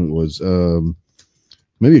remember which one it was.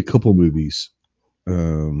 Maybe a couple movies.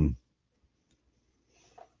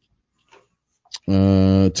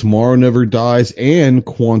 Tomorrow Never Dies and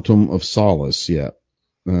Quantum of Solace. Yeah.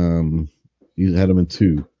 You had them in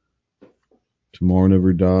 2. Tomorrow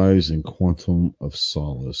Never Dies and Quantum of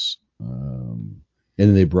Solace. And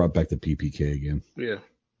then they brought back the PPK again. Yeah.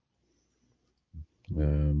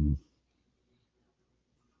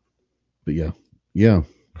 But yeah.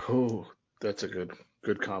 Oh, that's a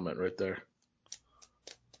good comment right there.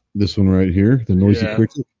 This one right here, the Noisy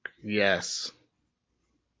Cricket. Yes.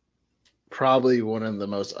 Probably one of the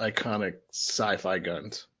most iconic sci-fi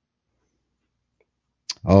guns.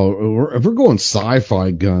 Oh, if we're going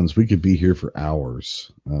sci-fi guns, we could be here for hours.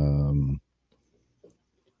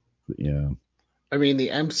 Yeah. I mean, the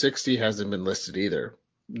M60 hasn't been listed either.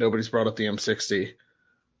 Nobody's brought up the M60.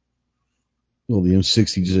 Well, the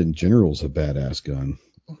M60 just in general is a badass gun.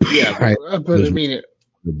 Yeah, but I mean,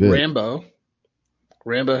 Rambo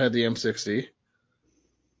had the M60.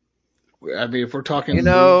 I mean, if we're talking,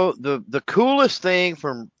 the coolest thing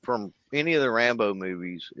from any of the Rambo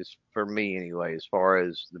movies is, for me anyway, as far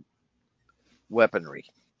as the weaponry.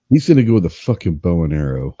 He's gonna go with a fucking bow and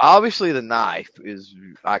arrow. Obviously, the knife is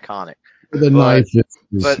iconic. Knife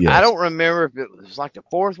but I don't remember if it was like the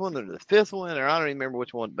 4th one or the 5th one, or I don't even remember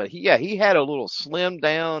which one. But he had a little slim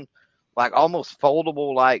down, like almost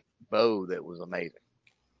foldable like bow that was amazing.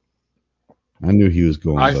 I knew he was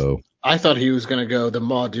going bow. I thought he was going to go the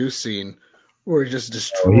Ma Deuce scene where he just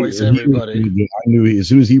destroys everybody. I knew as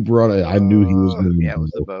soon as he brought it, I knew he was going to. Yeah, it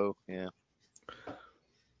was the bow. Yeah.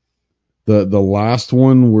 The last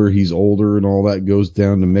one where he's older and all that goes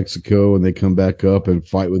down to Mexico and they come back up and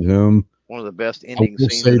fight with him. One of the best ending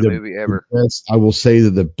scenes in the movie ever. I will say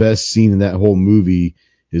that the best scene in that whole movie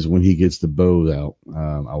is when he gets the bow out.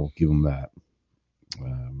 I will give him that.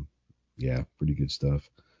 Yeah, pretty good stuff.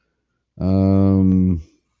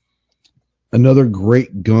 Another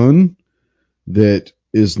great gun that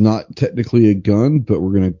is not technically a gun, but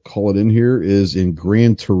we're going to call it in here, is in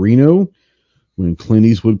Gran Torino when Clint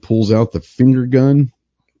Eastwood pulls out the finger gun.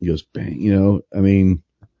 He goes, bang, you know, I mean,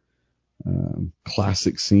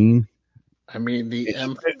 classic scene. I mean,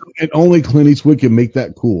 And only Clint Eastwood can make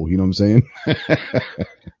that cool. You know what I'm saying?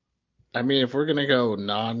 I mean, if we're going to go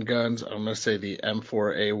non-guns, I'm going to say the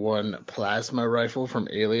M4A1 plasma rifle from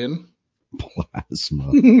Alien.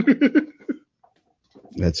 Plasma.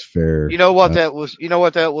 That's fair. You know what that was? You know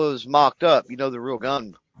what that was mocked up? You know the real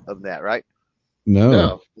gun of that, right?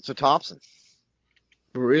 No. It's a Thompson.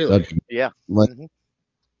 Really? Yeah.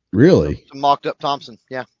 Really? It's a mocked up Thompson.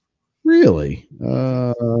 Yeah. Really?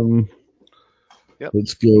 Yep.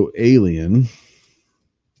 Let's go Alien.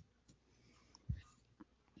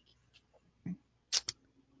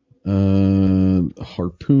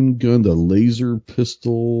 Harpoon gun, the laser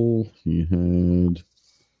pistol. He had.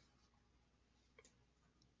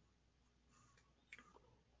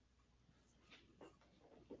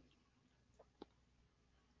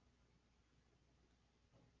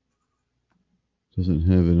 Doesn't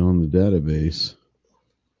have it on the database.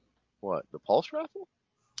 What? The pulse rifle?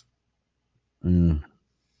 Yeah.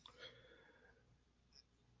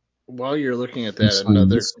 While you're looking at that,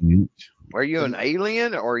 Are you an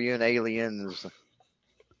alien or are you an aliens?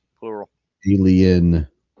 Plural. Alien.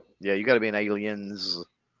 Yeah, you got to be an aliens.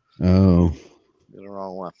 Oh. You're the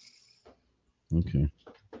wrong one. Okay.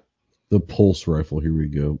 The pulse rifle. Here we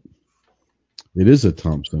go. It is a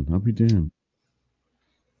Thompson. I'll be damned.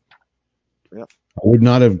 Yep. I would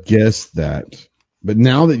not have guessed that. But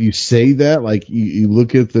now that you say that, like you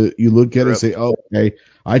look at it and say, oh, okay,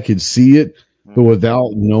 I could see it, but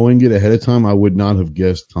without knowing it ahead of time, I would not have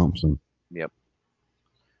guessed Thompson. Yep.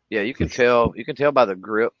 Yeah, you can tell. You can tell by the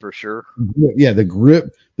grip for sure. Yeah, the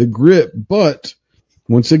grip. But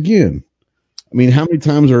once again, I mean, how many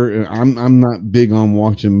times I'm not big on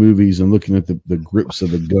watching movies and looking at the grips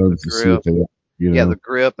of the guns to see if they, you know. Yeah, the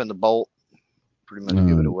grip and the bolt pretty much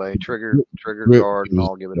give it away. Trigger guard and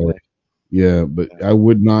all give it away. Yeah, but I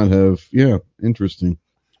would not have. Yeah, interesting.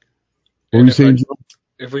 What were you saying, Joe?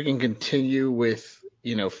 If we can continue with,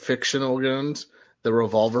 fictional guns, the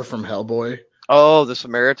revolver from Hellboy. Oh, the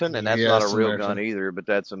Samaritan, and that's not a Samaritan. real gun either, but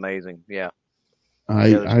that's amazing. Yeah.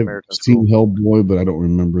 I've seen Hellboy, but I don't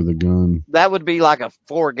remember the gun. That would be like a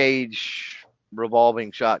 4-gauge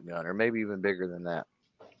revolving shotgun, or maybe even bigger than that.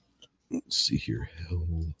 Let's see here.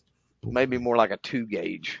 Hellboy. Maybe more like a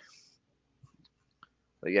 2-gauge.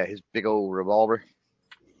 But yeah, his big old revolver.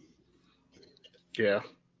 Yeah.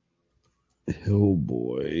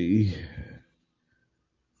 Hellboy.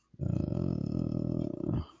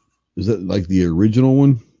 Is that like the original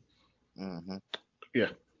one? Mm-hmm. Yeah.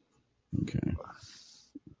 Okay.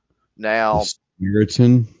 Now,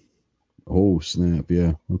 Samaritan. Oh snap!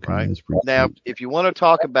 Yeah. Okay. Right. That's pretty Now, cool. if you want to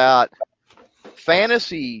talk about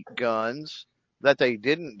fantasy guns that they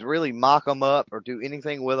didn't really mock them up or do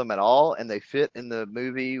anything with them at all, and they fit in the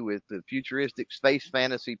movie with the futuristic space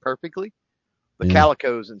fantasy perfectly, the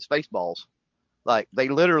Calicos and Spaceballs. Like, they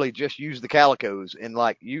literally just use the Calicos, and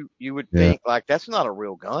like you would think like that's not a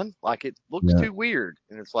real gun. Like, it looks too weird,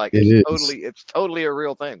 and it's like it's totally a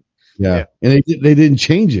real thing. Yeah. And they didn't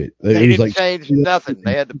change it. They didn't change nothing.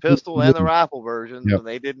 They had the pistol and the rifle versions, and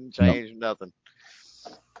they didn't change nothing.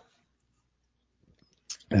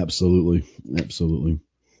 Absolutely.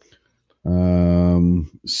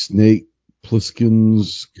 Snake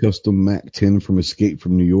Plissken's custom Mac 10 from Escape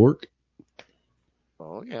from New York.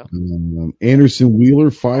 Oh yeah. Anderson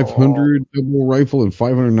Wheeler 500 double rifle and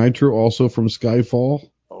 500 nitro, also from Skyfall.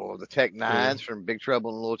 Oh, the Tech 9s from Big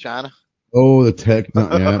Trouble in Little China. Oh, the Tech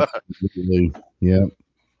 9, yeah, absolutely. Yeah.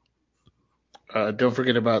 Don't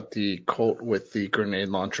forget about the Colt with the grenade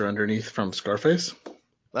launcher underneath from Scarface.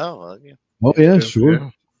 Oh, yeah. Oh yeah, sure. Yeah.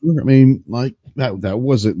 I mean, like that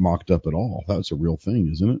wasn't mocked up at all. That's a real thing,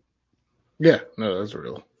 isn't it? Yeah, no, that's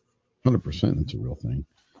real. 100%, that's a real thing.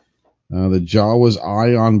 The Jawa's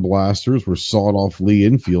ion blasters were sawed-off Lee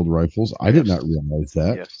Enfield rifles. I did not realize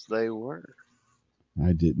that. Yes, they were.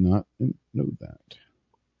 I did not know that.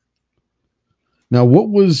 Now, what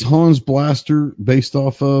was Han's blaster based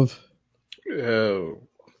off of? A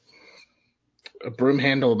broom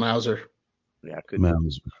handle Mauser. Yeah, I couldn't.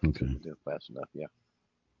 Mauser. Okay. Do it fast enough. Yeah.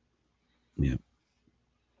 Yeah.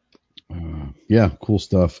 Yeah. Cool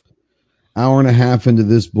stuff. Hour and a half into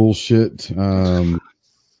this bullshit.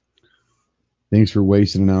 Thanks for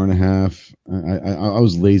wasting an hour and a half. I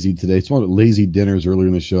was lazy today. It's one of the lazy dinners earlier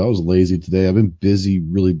in the show. I was lazy today. I've been busy,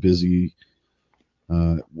 really busy,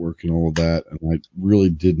 working all of that, and I really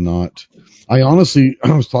did not. I honestly,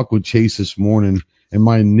 I was talking with Chase this morning, and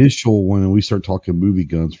my initial when we started talking movie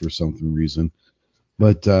guns for some reason,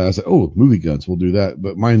 But I said, oh, movie guns, we'll do that.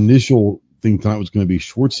 But my initial thing tonight was going to be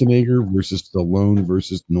Schwarzenegger versus Stallone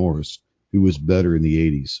versus Norris, who was better in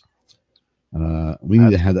the 80s. We need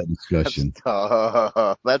to have that discussion. That's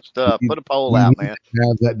tough. That's tough. Put a poll We out, need man. to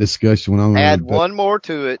have that discussion when I'm going Add to one more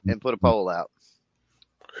to it and put a poll out.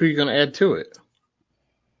 Who are you going to add to it?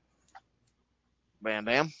 Van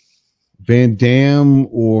Damme. Van Damme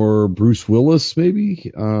or Bruce Willis,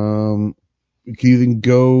 maybe. You could even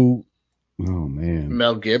go. Oh man,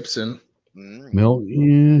 Mel Gibson. Mel.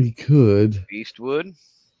 Yeah, he could. Eastwood in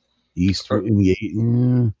the 8.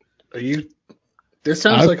 Yeah. Are you? This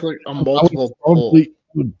sounds like a multiple I poll.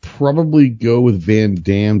 would probably go with Van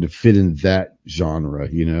Damme to fit in that genre.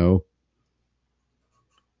 It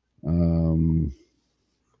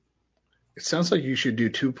sounds like you should do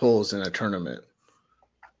 2 polls in a tournament.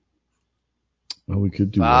 Well, we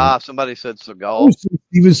could do that. Somebody said Oh, Seagal.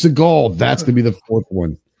 Steven Seagal. That's going to be the fourth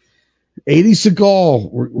one. 80 Seagal,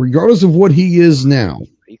 regardless of what he is now.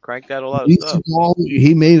 He cranked out a lot of stuff. Seagal,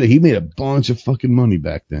 he made a bunch of fucking money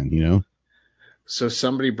back then, So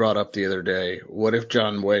somebody brought up the other day, what if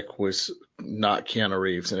John Wick was not Keanu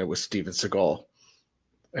Reeves and it was Steven Seagal?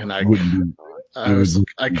 And I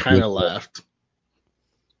kind of laughed.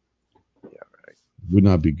 Would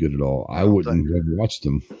not be good at all. I wouldn't have watched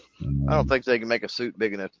him. I don't think they can make a suit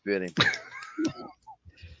big enough to fit him.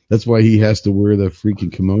 That's why he has to wear the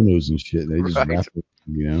freaking kimonos and shit. They just wrap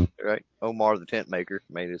it, Right. Omar the tent maker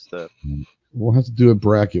made his stuff. We'll have to do a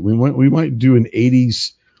bracket. We might do an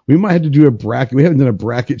 80s. We might have to do a bracket. We haven't done a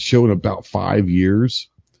bracket show in about 5 years.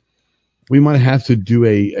 We might have to do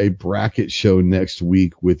a bracket show next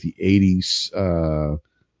week with the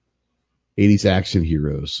 80s action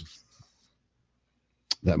heroes.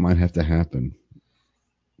 That might have to happen.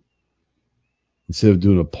 Instead of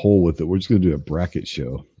doing a poll with it, we're just going to do a bracket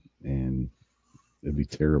show, and it'll be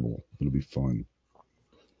terrible. It'll be fun.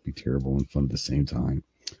 Be terrible and fun at the same time.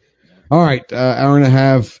 All right, hour and a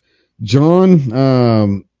half.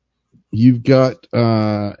 John, you've got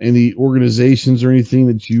any organizations or anything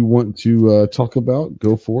that you want to talk about?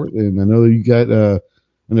 Go for it. And I know you got an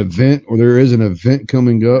event, or there is an event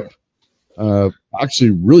coming up,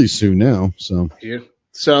 actually really soon now. So Yeah.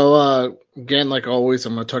 So again, like always,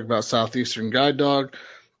 I'm going to talk about Southeastern Guide Dog.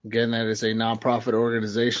 Again, that is a nonprofit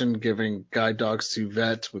organization giving guide dogs to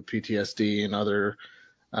vets with PTSD and other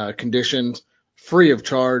conditions, free of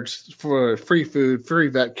charge, for free food, free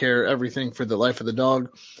vet care, everything for the life of the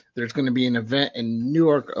dog. There's going to be an event in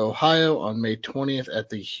Newark, Ohio on May 20th at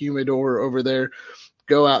the Humidor over there.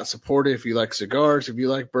 Go out, support it if you like cigars, if you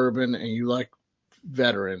like bourbon, and you like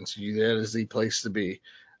veterans. That is the place to be.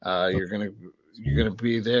 You're gonna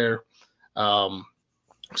be there.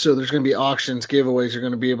 So there's going to be auctions, giveaways. You're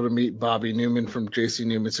going to be able to meet Bobby Newman from JC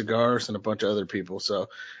Newman Cigars and a bunch of other people. So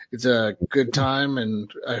it's a good time, and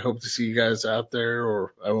I hope to see you guys out there,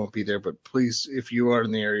 or I won't be there, but please, if you are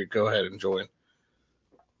in the area, go ahead and join.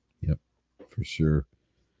 Yep, for sure.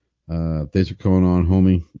 Thanks for coming on,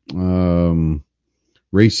 homie.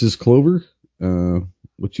 Racist Clover,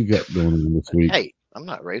 what you got going on this week? Hey, I'm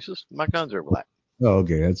not racist. My guns are black. Oh,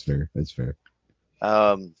 okay, that's fair. That's fair.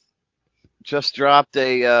 Just dropped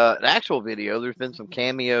an actual video. There's been some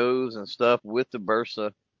cameos and stuff with the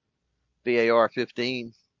Bursa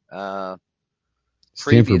BAR-15.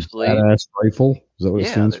 Previously, badass rifle. Is that what it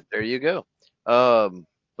stands for? there you go.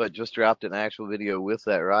 But just dropped an actual video with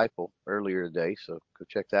that rifle earlier today, so go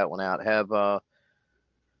check that one out. Have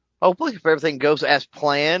hopefully, if everything goes as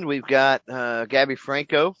planned, we've got Gabby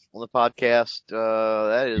Franco on the podcast.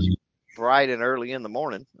 That is bright and early in the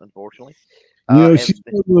morning, unfortunately. She's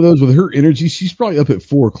one of those with her energy. She's probably up at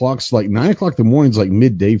 4 o'clock. So like 9 o'clock in the morning is like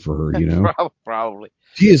midday for her, Probably.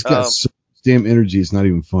 She has got so much damn energy. It's not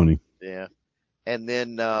even funny. Yeah. And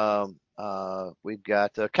then we've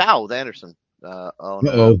got Kyle with Anderson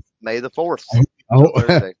on May the 4th.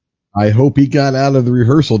 Thursday. I hope he got out of the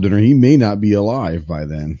rehearsal dinner. He may not be alive by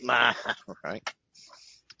then. Right.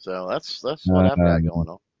 So that's what I've got going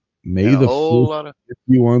on. May the 4th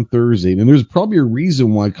you on Thursday. And there's probably a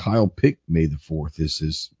reason why Kyle picked May the 4th is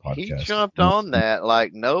his podcast. He jumped on that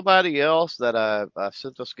like nobody else that I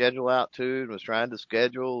sent the schedule out to and was trying to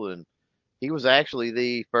schedule. And he was actually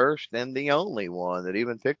the first and the only one that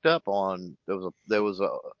even picked up on there was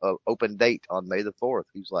a open date on May the 4th.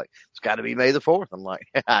 He was like, it's got to be May the 4th. I'm like,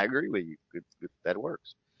 I agree with you. Good, that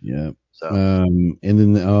works. Yeah. So and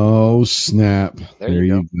then snap. There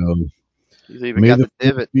you go. He's even got the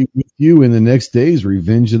divot. Be with you, and the next day is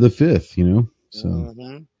Revenge of the 5th. So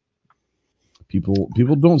people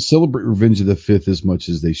don't celebrate Revenge of the 5th as much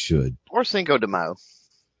as they should. Or Cinco de Mayo.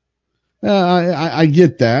 I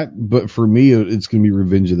get that, but for me, it's going to be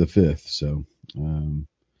Revenge of the 5th. So And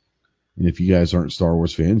if you guys aren't Star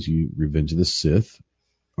Wars fans, Revenge of the Sith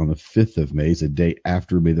on the 5th of May is a day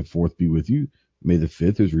after May the 4th be with you. May the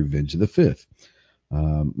 5th is Revenge of the 5th.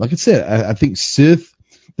 Like I said, I think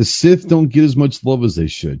the Sith don't get as much love as they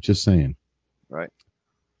should. Just saying. Right.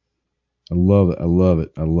 I love it. I love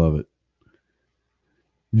it. I love it.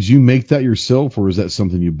 Did you make that yourself, or is that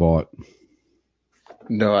something you bought?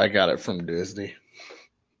 No, I got it from Disney.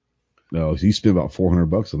 No, so you spent about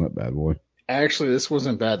 $400 on that bad boy. Actually, this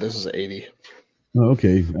wasn't bad. This was $80. Oh,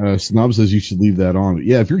 okay. Snob says you should leave that on.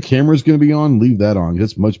 Yeah, if your camera's going to be on, leave that on.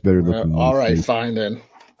 That's much better looking. All right, fine then.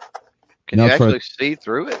 Can you actually see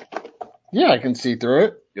through it? Yeah, I can see through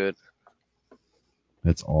it. Good.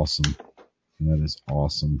 That's awesome. That is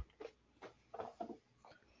awesome.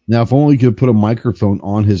 Now, if only you could put a microphone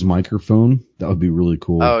on his microphone, that would be really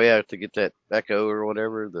cool. Oh, yeah, to get that echo or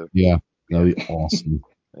whatever. Yeah, that would be awesome.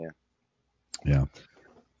 Yeah. Yeah.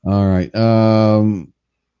 All right.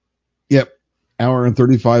 Yep. Hour and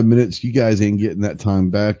 35 minutes. You guys ain't getting that time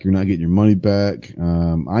back. You're not getting your money back.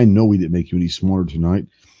 I know we didn't make you any smarter tonight.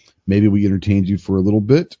 Maybe we entertained you for a little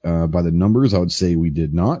bit. By the numbers, I would say we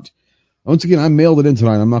did not. Once again, I mailed it in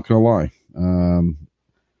tonight. I'm not going to lie.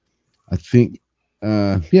 I think,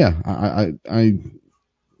 I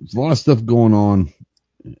there's a lot of stuff going on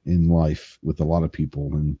in life with a lot of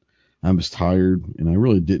people, and I was tired, and I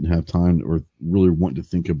really didn't have time or really want to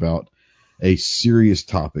think about a serious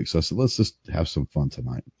topic. So I said, let's just have some fun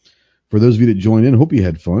tonight. For those of you that joined in, I hope you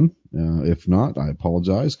had fun. If not, I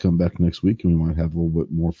apologize. Come back next week and we might have a little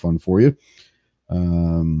bit more fun for you.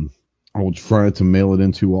 I will try to mail it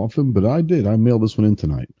in too often, but I did. I mailed this one in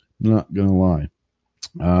tonight. I'm not going to lie.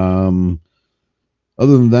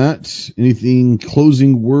 Other than that, anything,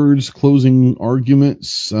 closing words, closing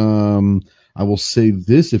arguments? I will say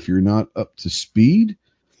this, if you're not up to speed,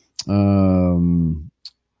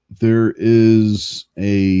 there is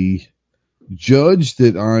a judge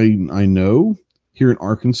that I know here in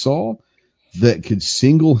Arkansas that could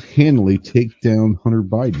single-handedly take down Hunter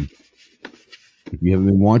Biden. If you haven't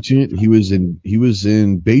been watching it, he was in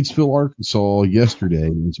Batesville, Arkansas yesterday,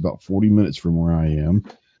 and it's about 40 minutes from where I am.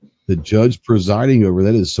 The judge presiding over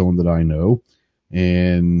that is someone that I know,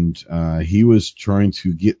 and he was trying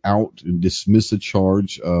to get out and dismiss a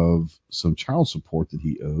charge of some child support that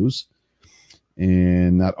he owes.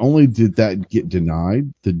 And not only did that get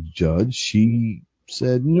denied, the judge, she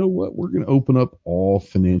said, you know what, we're going to open up all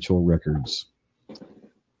financial records.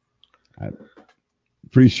 I'm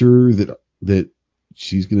pretty sure that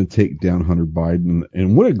she's going to take down Hunter Biden.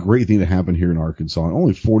 And what a great thing to happen here in Arkansas. And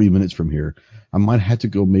only 40 minutes from here, I might have to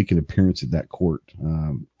go make an appearance at that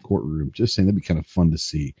courtroom. Just saying, that'd be kind of fun to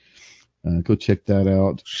see. Go check that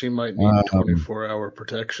out. She might need 24-hour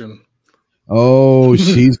protection. Oh,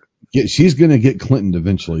 she's going to get Clinton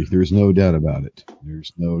eventually. There's no doubt about it.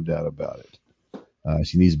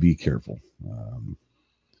 She needs to be careful.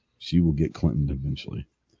 She will get Clinton eventually.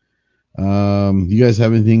 You guys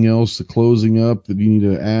have anything else closing up that you need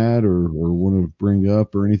to add or want to bring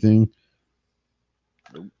up or anything?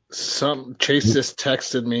 Chase just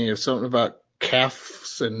texted me of something about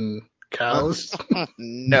calves and cows.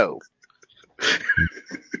 No.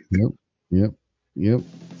 Yep.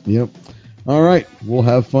 All right, we'll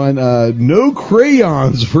have fun. No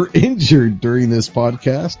crayons were injured during this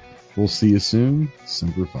podcast. We'll see you soon.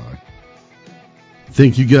 Semper Fi.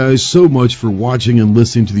 Thank you guys so much for watching and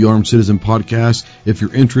listening to the Armed Citizen Podcast. If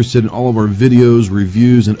you're interested in all of our videos,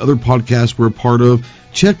 reviews, and other podcasts we're a part of,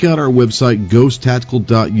 check out our website,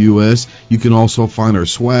 ghosttactical.us. You can also find our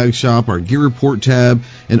swag shop, our gear report tab,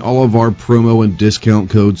 and all of our promo and discount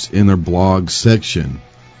codes in our blog section.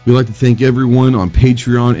 We'd like to thank everyone on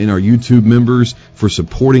Patreon and our YouTube members for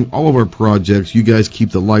supporting all of our projects. You guys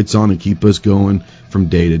keep the lights on and keep us going from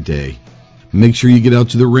day to day. Make sure you get out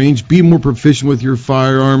to the range, be more proficient with your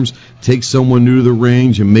firearms, take someone new to the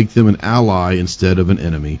range, and make them an ally instead of an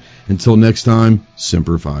enemy. Until next time,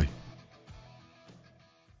 Semper Fi.